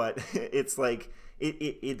 But it's like,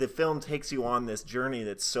 the film takes you on this journey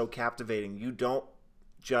that's so captivating. You don't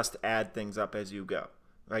just add things up as you go,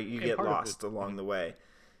 right? You get lost along the way.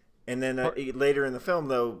 And then later in the film,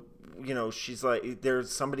 though, she's like,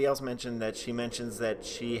 there's somebody else mentioned that she mentions that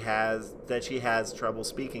she has trouble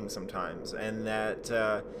speaking sometimes, and that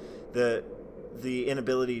the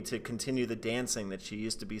inability to continue the dancing that she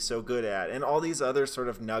used to be so good at, and all these other sort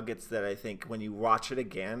of nuggets that I think when you watch it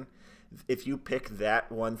again, if you pick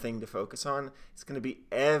that one thing to focus on, it's going to be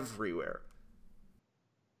everywhere.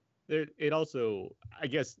 It also, I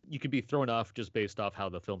guess, you could be thrown off just based off how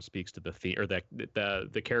the film speaks to the theme, or that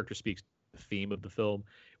the character speaks to the theme of the film,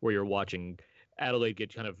 where you're watching Adelaide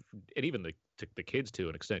get kind of, and even the kids to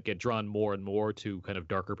an extent, get drawn more and more to kind of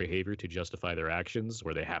darker behavior to justify their actions,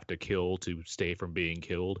 where they have to kill to stay from being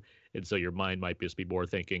killed. And so your mind might just be more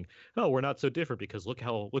thinking, "Oh, we're not so different because look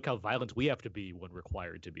how violent we have to be when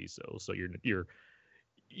required to be so." So you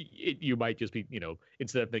might just be,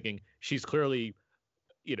 instead of thinking she's clearly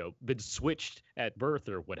been switched at birth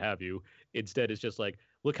or what have you, instead it's just like,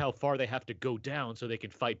 look how far they have to go down so they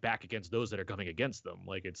can fight back against those that are coming against them.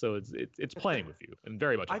 Like it's playing with you, and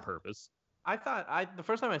very much on purpose. I thought the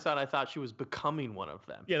first time I saw it, I thought she was becoming one of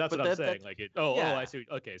them. Yeah, that's what I'm saying. Like I see.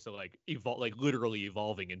 Okay, so like literally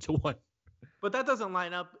evolving into one. But that doesn't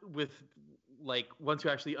line up with, like, once you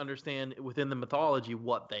actually understand within the mythology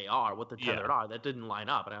what they are, what the tethered are. That didn't line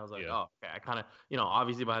up, and I was like, oh, okay. I kind of,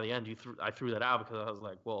 obviously by the end I threw that out because I was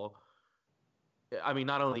like, well, I mean,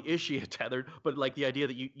 not only is she a tethered, but like the idea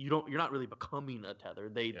that you're not really becoming a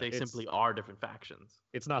tethered. They simply are different factions.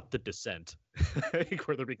 It's not the descent,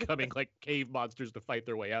 where they're becoming like cave monsters to fight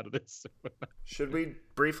their way out of this. Should we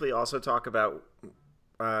briefly also talk about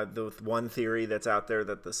the one theory that's out there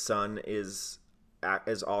that the son is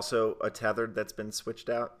also a tethered that's been switched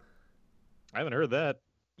out? I haven't heard that.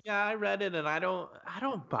 Yeah, I read it, and I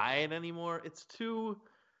don't buy it anymore. It's too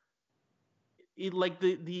like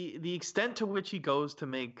the extent to which he goes to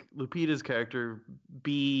make Lupita's character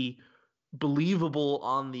be believable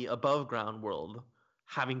on the above ground world,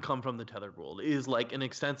 having come from the tethered world, is like an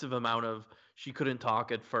extensive amount of she couldn't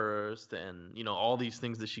talk at first, and all these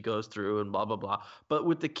things that she goes through, and blah blah blah. But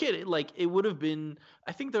with the kid, it would have been,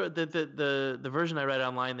 I think the version I read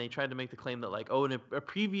online, they tried to make the claim that like, oh, in a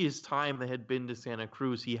previous time they had been to Santa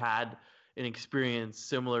Cruz, he had an experience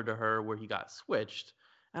similar to her where he got switched,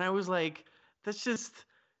 and I was like, that's just,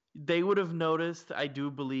 they would have noticed, I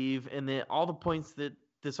do believe, and all the points that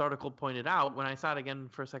this article pointed out, when I saw it again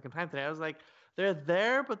for a second time today, I was like, they're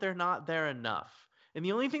there, but they're not there enough. And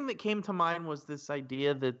the only thing that came to mind was this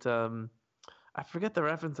idea that I forget the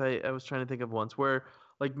reference I was trying to think of once, where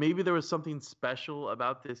like maybe there was something special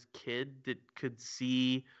about this kid that could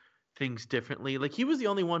see things differently. Like he was the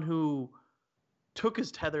only one who took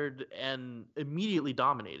his tethered and immediately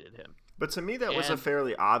dominated him. But to me, that was a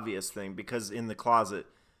fairly obvious thing, because in the closet,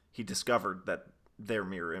 he discovered that they're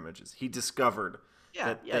mirror images. He discovered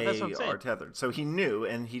that they are tethered. So he knew,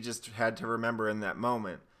 and he just had to remember in that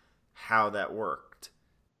moment how that worked.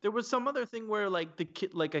 There was some other thing where like the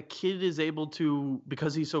kid, like a kid is able to,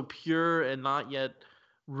 because he's so pure and not yet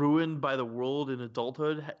ruined by the world in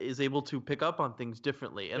adulthood, is able to pick up on things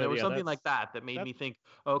differently. And there was something like that made me think,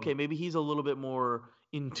 okay, maybe he's a little bit more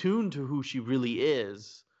in tune to who she really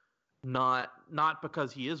is. Not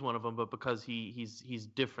because he is one of them, but because he's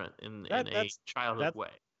different in a childhood way.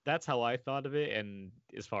 that's how I thought of it. And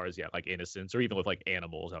as far as like innocence, or even with like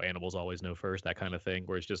animals, how animals always know first, that kind of thing,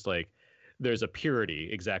 where it's just like there's a purity,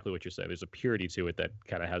 exactly what you said. There's a purity to it that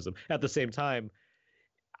kind of has them. At the same time,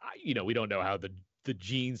 we don't know how the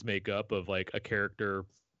genes make up of like a character,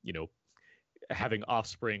 having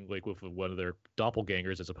offspring like with one of their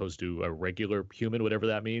doppelgangers as opposed to a regular human, whatever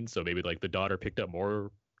that means. So maybe like the daughter picked up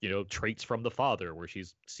more, traits from the father, where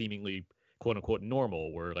she's seemingly quote unquote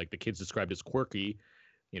normal, where like the kid's described as quirky,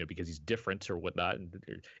 because he's different or whatnot. And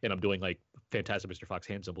I'm doing like Fantastic Mr. Fox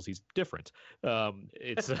hand symbols. He's different.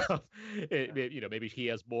 It's maybe he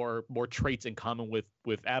has more traits in common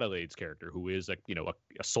with Adelaide's character, who is a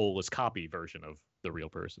soulless copy version of the real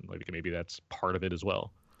person. Like maybe that's part of it as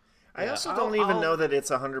well. I also don't even know that it's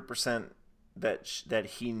 100% that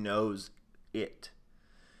he knows it.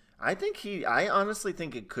 I honestly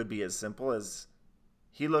think it could be as simple as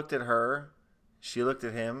he looked at her, she looked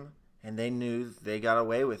at him, and they knew they got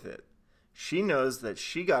away with it. She knows that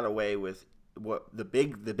she got away with what the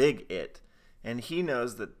big it, and he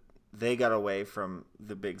knows that they got away from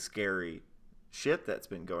the big scary shit that's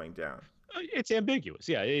been going down. It's ambiguous.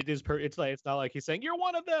 Yeah, it is. It's not like he's saying, "You're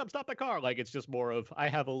one of them. Stop the car." Like, it's just more of, "I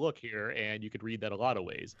have a look here," and you could read that a lot of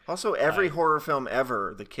ways. Also, every horror film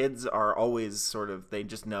ever, the kids are always sort of, they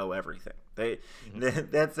just know everything.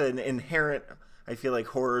 That's an inherent, I feel like,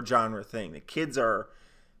 horror genre thing. The kids are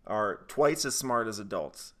twice as smart as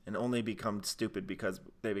adults and only become stupid because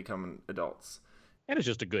they become adults. And it's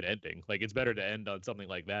just a good ending. Like, it's better to end on something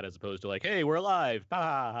like that as opposed to like, "Hey, we're alive.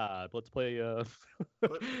 Let's play."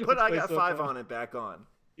 Put I Got Five on it back on.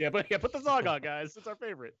 Yeah, put the song on, guys. It's our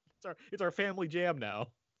favorite. It's our family jam now.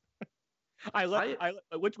 We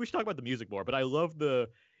should talk about the music more, but I love the.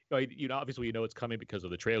 Obviously it's coming because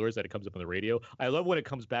of the trailers that it comes up on the radio. I love when it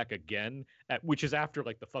comes back again, which is after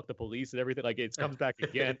like the fuck the police and everything. Like it comes back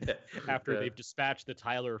again after they've dispatched the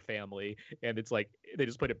Tyler family, and it's like they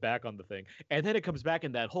just put it back on the thing, and then it comes back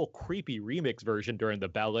in that whole creepy remix version during the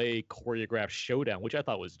ballet choreographed showdown, which I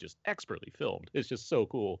thought was just expertly filmed. It's just so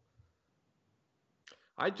cool.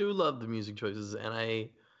 I do love the music choices, and I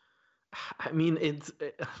mean it's.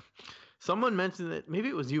 Someone mentioned that, maybe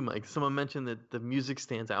it was you, Mike. Someone mentioned that the music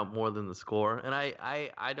stands out more than the score, and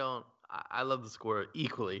I don't. I love the score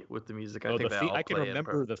equally with the music. I think I can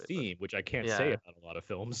remember the theme, which I can't say about a lot of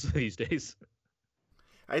films these days.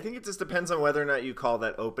 I think it just depends on whether or not you call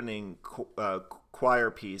that opening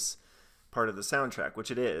choir piece part of the soundtrack,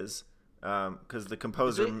 which it is, because the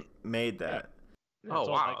composer made that. Yeah, oh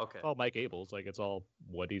wow! Okay, it's all Mike Abels. Like it's all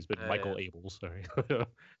what he's been. Michael Abels. Sorry.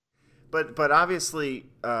 But obviously,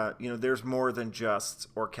 there's more than just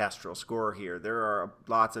orchestral score here. There are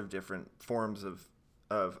lots of different forms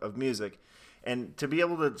of music. And to be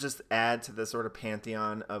able to just add to the sort of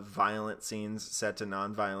pantheon of violent scenes set to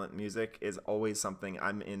non-violent music is always something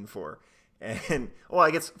I'm in for. And, well,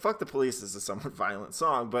 I guess Fuck the Police is a somewhat violent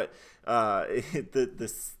song, but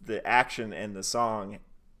the action and the song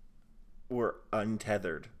were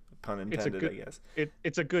untethered. Pun intended, I guess.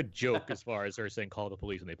 It's a good joke as far as her saying "call the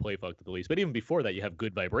police" when they play "Fuck the Police." But even before that, you have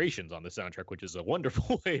Good Vibrations on the soundtrack, which is a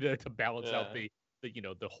wonderful way to balance out the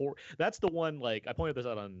horror. That's the one, like I pointed this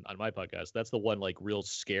out on my podcast. That's the one like real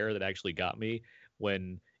scare that actually got me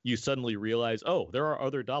when you suddenly realize, oh, there are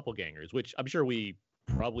other doppelgangers, which I'm sure we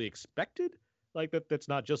probably expected. Like that's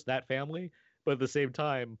not just that family, but at the same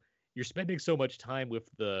time, you're spending so much time with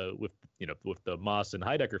the Moss and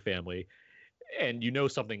Heidecker family. And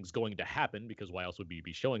something's going to happen because why else would we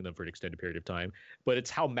be showing them for an extended period of time? But it's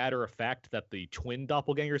how matter of fact that the twin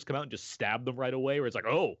doppelgangers come out and just stab them right away. Where it's like,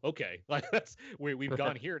 oh, okay, like we've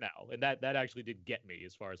gone here now, and that actually did get me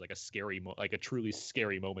as far as like a truly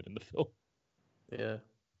scary moment in the film. Yeah,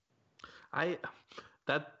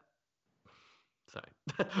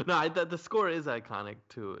 the score is iconic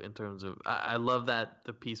too in terms of I love that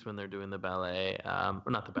the piece when they're doing the ballet, or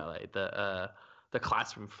not the ballet, the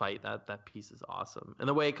classroom fight, that piece is awesome. And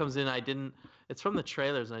the way it comes in, it's from the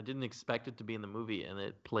trailers and I didn't expect it to be in the movie, and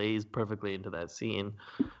it plays perfectly into that scene.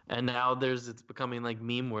 And now it's becoming like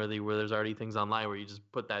meme worthy, where there's already things online where you just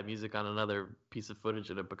put that music on another piece of footage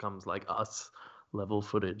and it becomes like Us level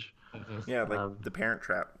footage. Mm-hmm. Yeah, like The Parent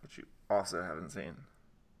Trap, which you also haven't seen.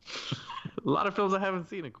 A lot of films I haven't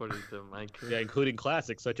seen, according to Mike. Yeah, including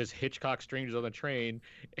classics such as Hitchcock Strangers on the Train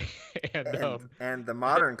and the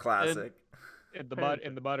modern classic. And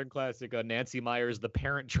the modern classic, Nancy Meyer's The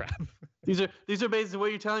Parent Trap. These are basically what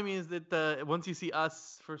you're telling me is that once you see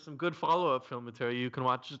Us for some good follow-up film material, you can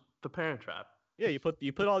watch The Parent Trap. Yeah, you put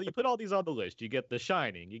all these on the list. You get The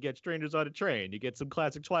Shining, you get Strangers on a Train, you get some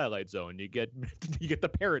classic Twilight Zone, you get The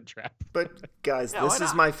Parent Trap. But guys, this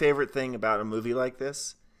is my favorite thing about a movie like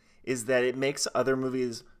this, is that it makes other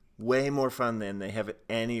movies Way more fun than they have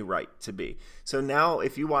any right to be. So now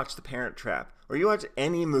if you watch The Parent Trap or you watch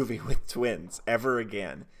any movie with twins ever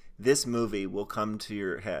again, this movie will come to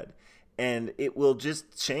your head and it will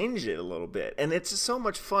just change it a little bit. And it's just so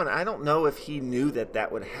much fun. I don't know if he knew that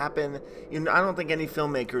that would happen. I don't think any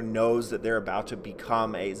filmmaker knows that they're about to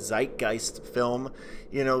become a zeitgeist film,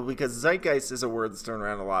 because zeitgeist is a word that's thrown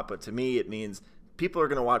around a lot, but to me it means people are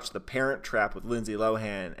going to watch The Parent Trap with Lindsay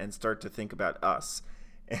Lohan and start to think about us.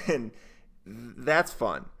 And that's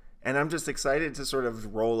fun. And I'm just excited to sort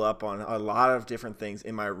of roll up on a lot of different things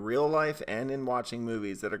in my real life and in watching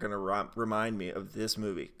movies that are going to remind me of this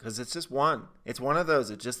movie. Because it's just one. It's one of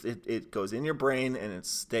those. It goes in your brain and it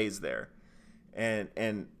stays there.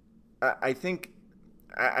 And I think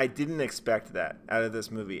I didn't expect that out of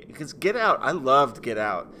this movie. Because Get Out, I loved Get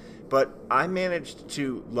Out. But I managed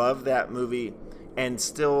to love that movie and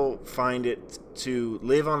still find it to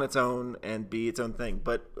live on its own and be its own thing.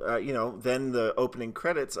 But, then the opening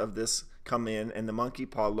credits of this come in and the monkey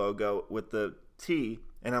paw logo with the T,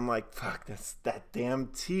 and I'm like, fuck, that's that damn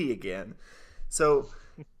T again. So,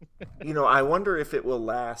 I wonder if it will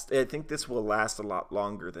last. I think this will last a lot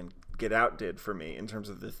longer than Get Out did for me in terms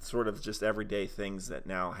of the sort of just everyday things that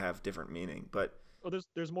now have different meaning. But well,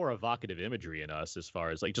 there's more evocative imagery in us as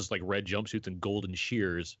far as just like red jumpsuits and golden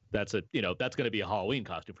shears. That's that's going to be a Halloween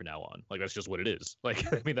costume from now on. Like that's just what it is. Like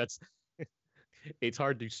I mean it's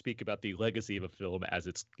hard to speak about the legacy of a film as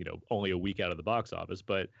it's only a week out of the box office.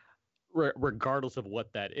 But regardless of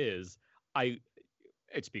what that is,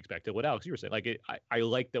 it speaks back to what Alex you were saying. Like I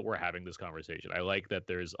like that we're having this conversation. I like that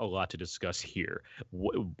there's a lot to discuss here.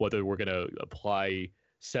 Whether we're going to apply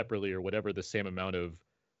separately or whatever the same amount of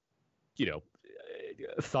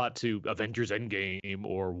thought to Avengers Endgame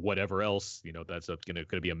or whatever else, that's going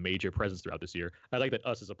to be a major presence throughout this year. I like that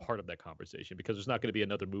Us is a part of that conversation because there's not going to be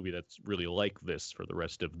another movie that's really like this for the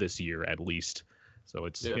rest of this year at least. So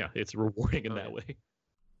it's it's rewarding in that way.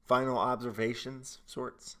 Final observations,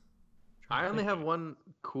 sorts. I only have one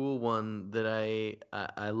cool one that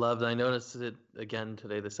I loved. I noticed it again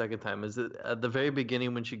today the second time. Is that at the very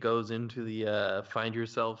beginning when she goes into the Find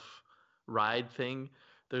Yourself ride thing,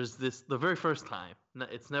 there's the very first time.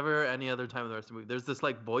 It's never any other time in the rest of the movie. There's this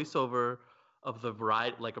like voiceover of the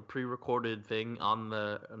ride, like a pre-recorded thing on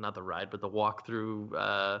not the ride, but the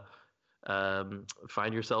walkthrough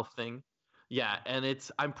Find Yourself thing. Yeah, and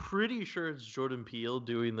I'm pretty sure it's Jordan Peele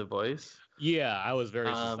doing the voice. Yeah, I was very.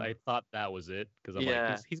 I thought that was it because I'm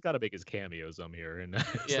like, he's got to make his cameos on here, and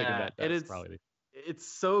it's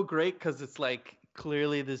so great because it's like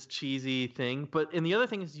clearly this cheesy thing, and the other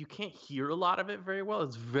thing is you can't hear a lot of it very well.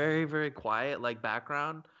 It's very, very quiet, like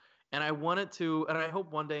background. And I wanted to, and I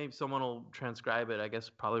hope one day someone will transcribe it. I guess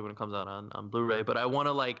probably when it comes out on Blu-ray. But I want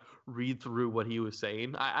to like read through what he was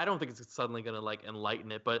saying. I don't think it's suddenly gonna like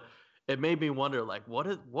enlighten it, but it made me wonder like what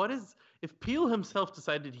is if Peele himself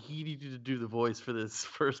decided he needed to do the voice for this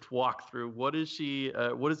first walkthrough, what is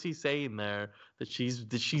he saying there that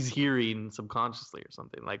she's hearing subconsciously or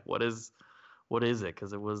something? Like what is it?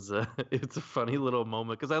 Because it was it's a funny little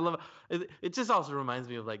moment because I love it. It just also reminds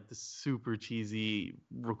me of like the super cheesy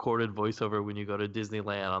recorded voiceover when you go to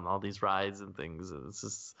Disneyland on all these rides and things.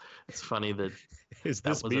 It's funny that is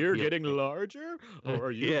this beer getting larger or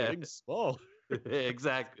are you getting small?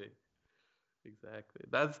 Exactly.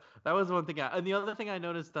 That was one thing. And the other thing I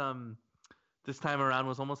noticed this time around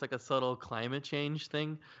was almost like a subtle climate change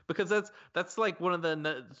thing, because that's like one of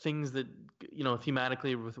the things that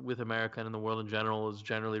thematically with America and in the world in general is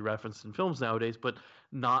generally referenced in films nowadays, but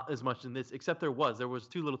not as much in this. Except there was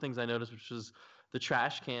two little things I noticed, which was the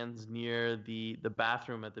trash cans near the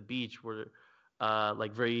bathroom at the beach were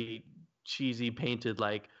like very cheesy painted,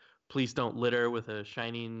 like please don't litter, with a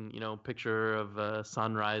shining picture of a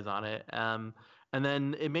sunrise on it. And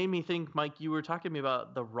then it made me think, Mike, you were talking to me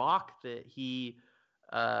about The Rock, that he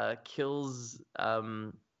kills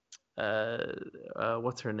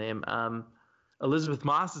what's her name, Elizabeth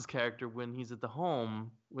Moss's character when he's at their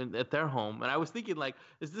home. And I was thinking, like,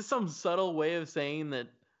 is this some subtle way of saying that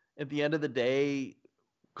at the end of the day,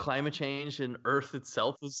 climate change and Earth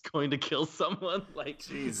itself is going to kill someone? Like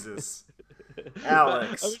Jesus.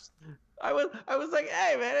 Alex. I was like,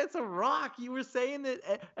 hey man, it's a rock. You were saying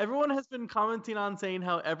that everyone has been commenting on saying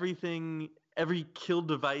how every kill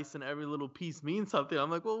device and every little piece means something.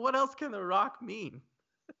 I'm like, well, what else can the rock mean?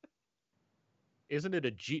 Isn't it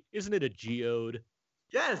a geode?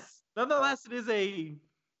 Yes. Nonetheless, it is a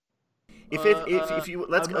If you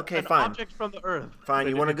let's okay an fine object from the earth. Fine,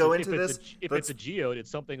 you want to go into this? If it's a geode, it's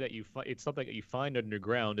something that you find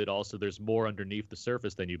underground. It also there's more underneath the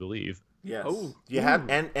surface than you believe. Yes. Oh. You have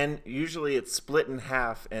and usually it's split in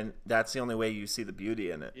half, and that's the only way you see the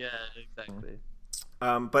beauty in it. Yeah, exactly.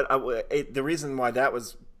 But the reason why that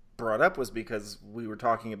was brought up was because we were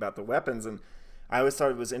talking about the weapons, and I always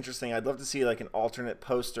thought it was interesting. I'd love to see like an alternate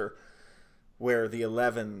poster where the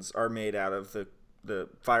 11s are made out of the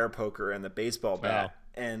fire poker and the baseball bat.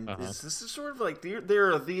 And this is sort of like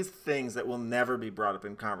there are these things that will never be brought up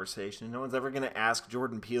in conversation. No one's ever going to ask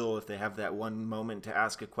Jordan Peele if they have that one moment to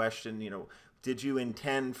ask a question. Did you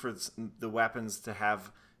intend for the weapons to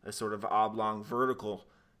have a sort of oblong vertical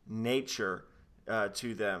nature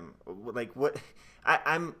to them? Like what?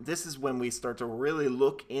 This is when we start to really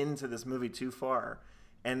look into this movie too far.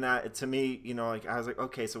 And to me, like I was like,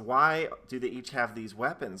 okay, so why do they each have these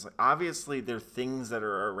weapons? Like, obviously, they're things that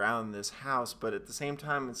are around this house, but at the same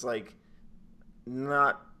time, it's like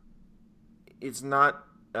it's not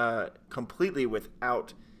completely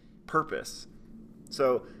without purpose.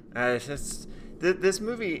 So this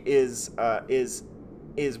movie is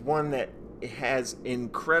one that has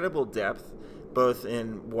incredible depth, both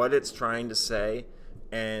in what it's trying to say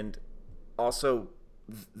and also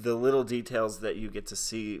the little details that you get to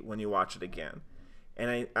see when you watch it again.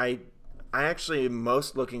 And I actually am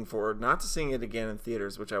most looking forward, not to seeing it again in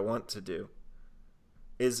theaters, which I want to do,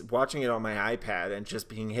 is watching it on my iPad and just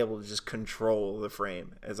being able to just control the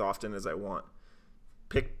frame as often as I want.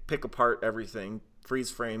 Pick apart everything,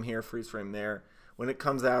 freeze frame here, freeze frame there. When it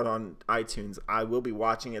comes out on iTunes, I will be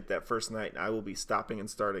watching it that first night, and I will be stopping and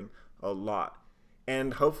starting a lot.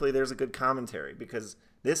 And hopefully there's a good commentary, because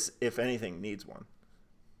this, if anything, needs one.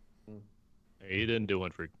 He didn't do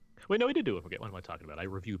one for... Wait, no, he did do one for Get... What am I talking about? I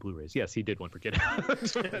review Blu-rays. Yes, he did one for Get Out.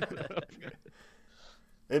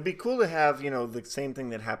 It'd be cool to have, the same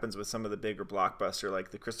thing that happens with some of the bigger blockbuster,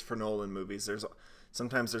 like the Christopher Nolan movies.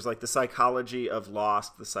 Sometimes there's like the psychology of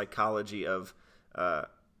Lost, the psychology of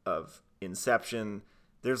Inception.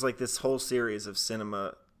 There's like this whole series of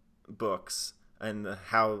cinema books and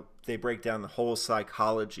how they break down the whole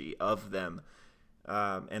psychology of them.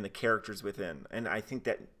 And the characters within. And I think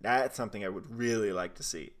that's something I would really like to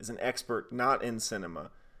see, is an expert not in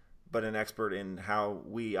cinema, but an expert in how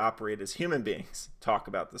we operate as human beings talk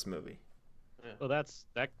about this movie. Well, that's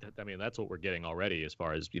what we're getting already, as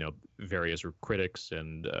far as various critics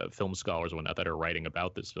and film scholars and whatnot that are writing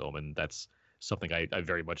about this film, and that's something I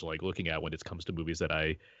very much like looking at when it comes to movies that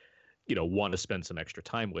I want to spend some extra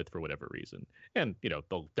time with for whatever reason. And the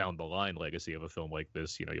down the line legacy of a film like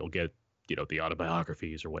this, you'll get the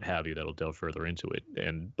autobiographies or what have you that'll delve further into it.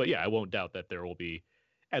 But yeah, I won't doubt that there will be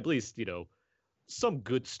at least some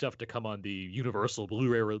good stuff to come on the Universal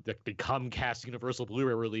Blu-ray, the Comcast Universal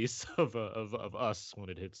Blu-ray release of Us when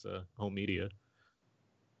it hits home media.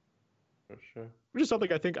 For sure. Which is something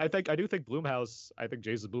I do think Blumhouse, I think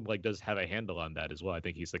Jason Blum does have a handle on that as well. I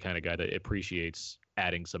think he's the kind of guy that appreciates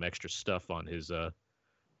adding some extra stuff on his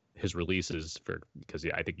releases because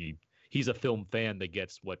I think he's a film fan that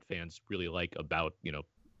gets what fans really like about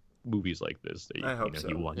movies like this. I hope so.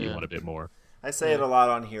 You want a bit more. I say it a lot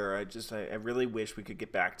on here. I really wish we could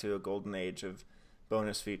get back to a golden age of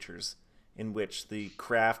bonus features in which the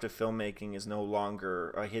craft of filmmaking is no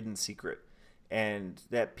longer a hidden secret, and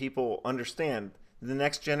that people understand the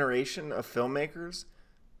next generation of filmmakers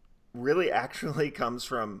really actually comes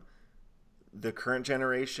from the current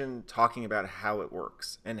generation talking about how it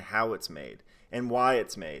works and how it's made and why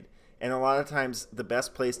it's made. And a lot of times the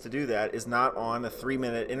best place to do that is not on a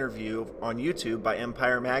 3-minute interview on YouTube by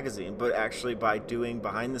Empire Magazine, but actually by doing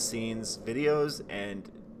behind-the-scenes videos and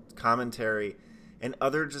commentary and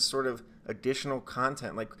other just sort of additional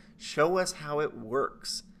content. Like, show us how it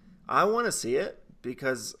works. I want to see it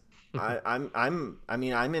because I'm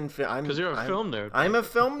because you're a film nerd. I'm a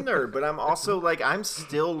film nerd, but I'm also I'm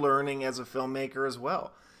still learning as a filmmaker as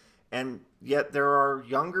well. And yet there are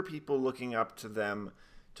younger people looking up to them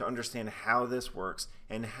to understand how this works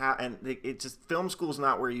film school's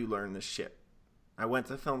not where you learn this shit. I went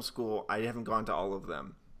to film school. I haven't gone to all of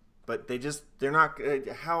them, but they're not.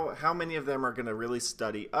 How many of them are going to really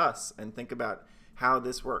study us and think about how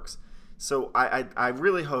this works? So I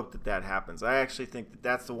really hope that happens. I actually think that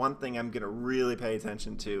that's the one thing I'm going to really pay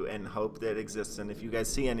attention to and hope that exists. And if you guys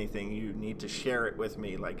see anything, you need to share it with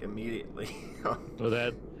me immediately. Well,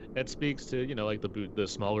 that speaks to the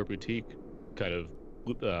smaller boutique kind of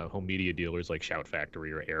home media dealers like Shout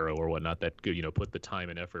Factory or Arrow or whatnot that put the time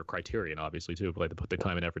and effort, Criterion obviously too, but put the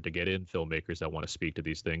time and effort to get in filmmakers that want to speak to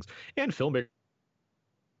these things, and filmmakers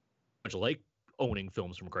much like owning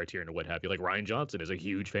films from Criterion or what have you. Like Rian Johnson is a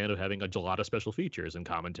huge fan of having a lot of special features and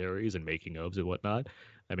commentaries and making ofs and whatnot.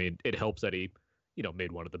 I mean, it helps that he,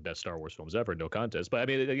 made one of the best Star Wars films ever, no contest. But I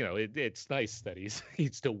mean, it's nice that he's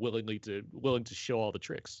still willing to show all the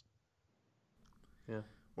tricks. Yeah.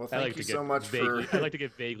 Well, thank you so much for. I like to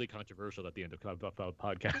get vaguely controversial at the end of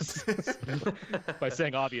podcasts by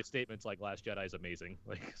saying obvious statements like "Last Jedi" is amazing.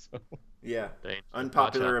 Yeah,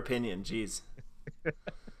 unpopular opinion. Jeez.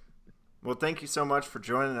 Well, thank you so much for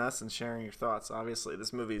joining us and sharing your thoughts. Obviously,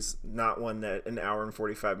 this movie's not one that an hour and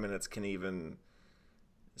 45 minutes can even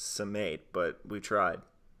summate, but we tried.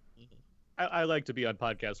 I like to be on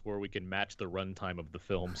podcasts where we can match the runtime of the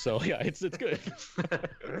film. So yeah, it's good.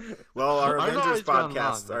 Well, our Avengers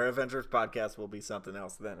podcast will be something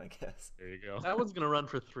else then, I guess. There you go. That one's gonna run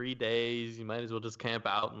for 3 days. You might as well just camp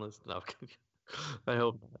out and listen. No, I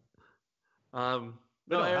hope not.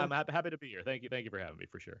 I'm happy to be here. Thank you for having me,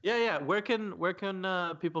 for sure. Yeah. Where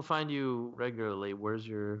can people find you regularly? Where's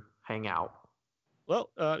your hangout?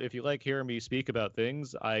 Well, if you like hearing me speak about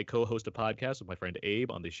things, I co-host a podcast with my friend Abe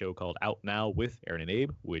on the show called Out Now with Aaron and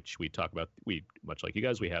Abe, which we talk about. We, much like you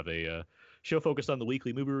guys, we have a show focused on the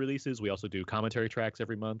weekly movie releases. We also do commentary tracks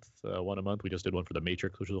every month, one a month. We just did one for The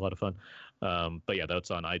Matrix, which was a lot of fun. But yeah, that's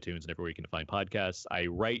on iTunes and everywhere you can find podcasts. I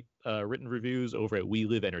write written reviews over at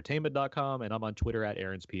WeLiveEntertainment.com, and I'm on Twitter at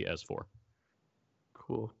AaronsPS4.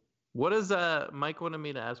 Cool. What does Mike wanted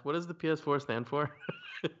me to ask? What does the PS4 stand for?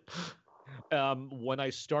 When I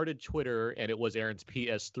started Twitter and it was Aaron's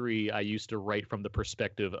PS3, I used to write from the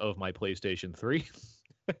perspective of my PlayStation 3.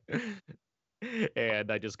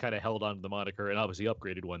 And I just kind of held on to the moniker, and obviously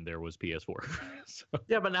upgraded when there was PS4. So.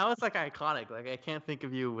 Yeah, but now it's like iconic. Like, I can't think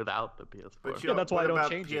of you without the PS4. But that's why I don't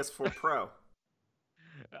change PS4 it. Pro?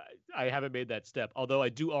 I haven't made that step, although I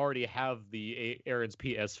do already have the Aaron's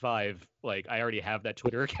PS5. Like, I already have that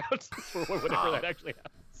Twitter account for whenever that actually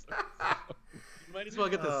happens. So. You might as well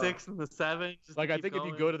get the 6 and the 7. Like, I think if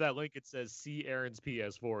you go to that link, it says "See Aaron's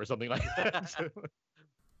PS4" or something like that.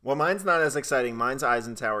 Well, mine's not as exciting. Mine's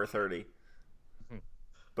Eisenhower 30.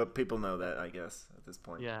 But people know that, I guess, at this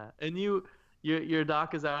point. Yeah, and your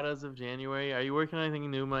doc is out as of January. Are you working on anything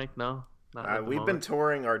new, Mike? No? We've been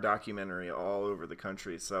touring our documentary all over the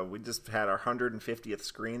country. So we just had our 150th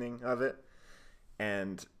screening of it.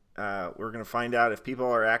 And we're going to find out if people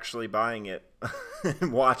are actually buying it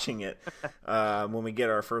and watching it when we get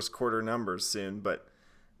our first quarter numbers soon. But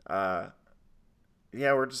yeah,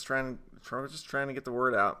 we're just trying to get the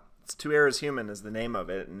word out. It's Two Eras Human is the name of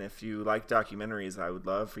it, and if you like documentaries, I would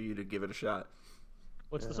love for you to give it a shot.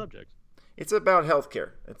 What's the subject? It's about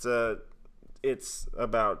healthcare. It's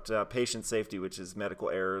about patient safety, which is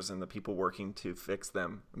medical errors and the people working to fix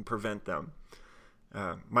them and prevent them.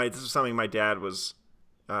 This is something my dad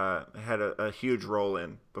had a huge role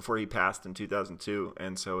in before he passed in 2002,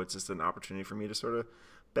 and so it's just an opportunity for me to sort of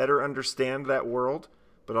better understand that world,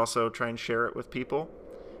 but also try and share it with people.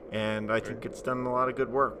 And I think it's done a lot of good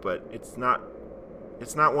work, but it's not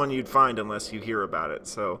one you'd find unless you hear about it.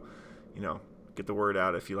 So, get the word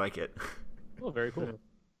out if you like it. Oh, very cool.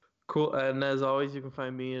 Cool. And as always, you can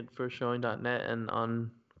find me at firstshowing.net and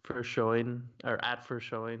on First Showing, or at First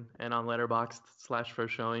Showing, and on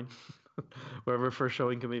Letterboxd/First Showing, wherever First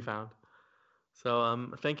Showing can be found.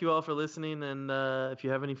 So thank you all for listening, and if you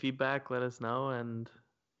have any feedback, let us know, and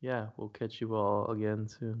yeah, we'll catch you all again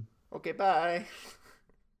soon. Okay, bye.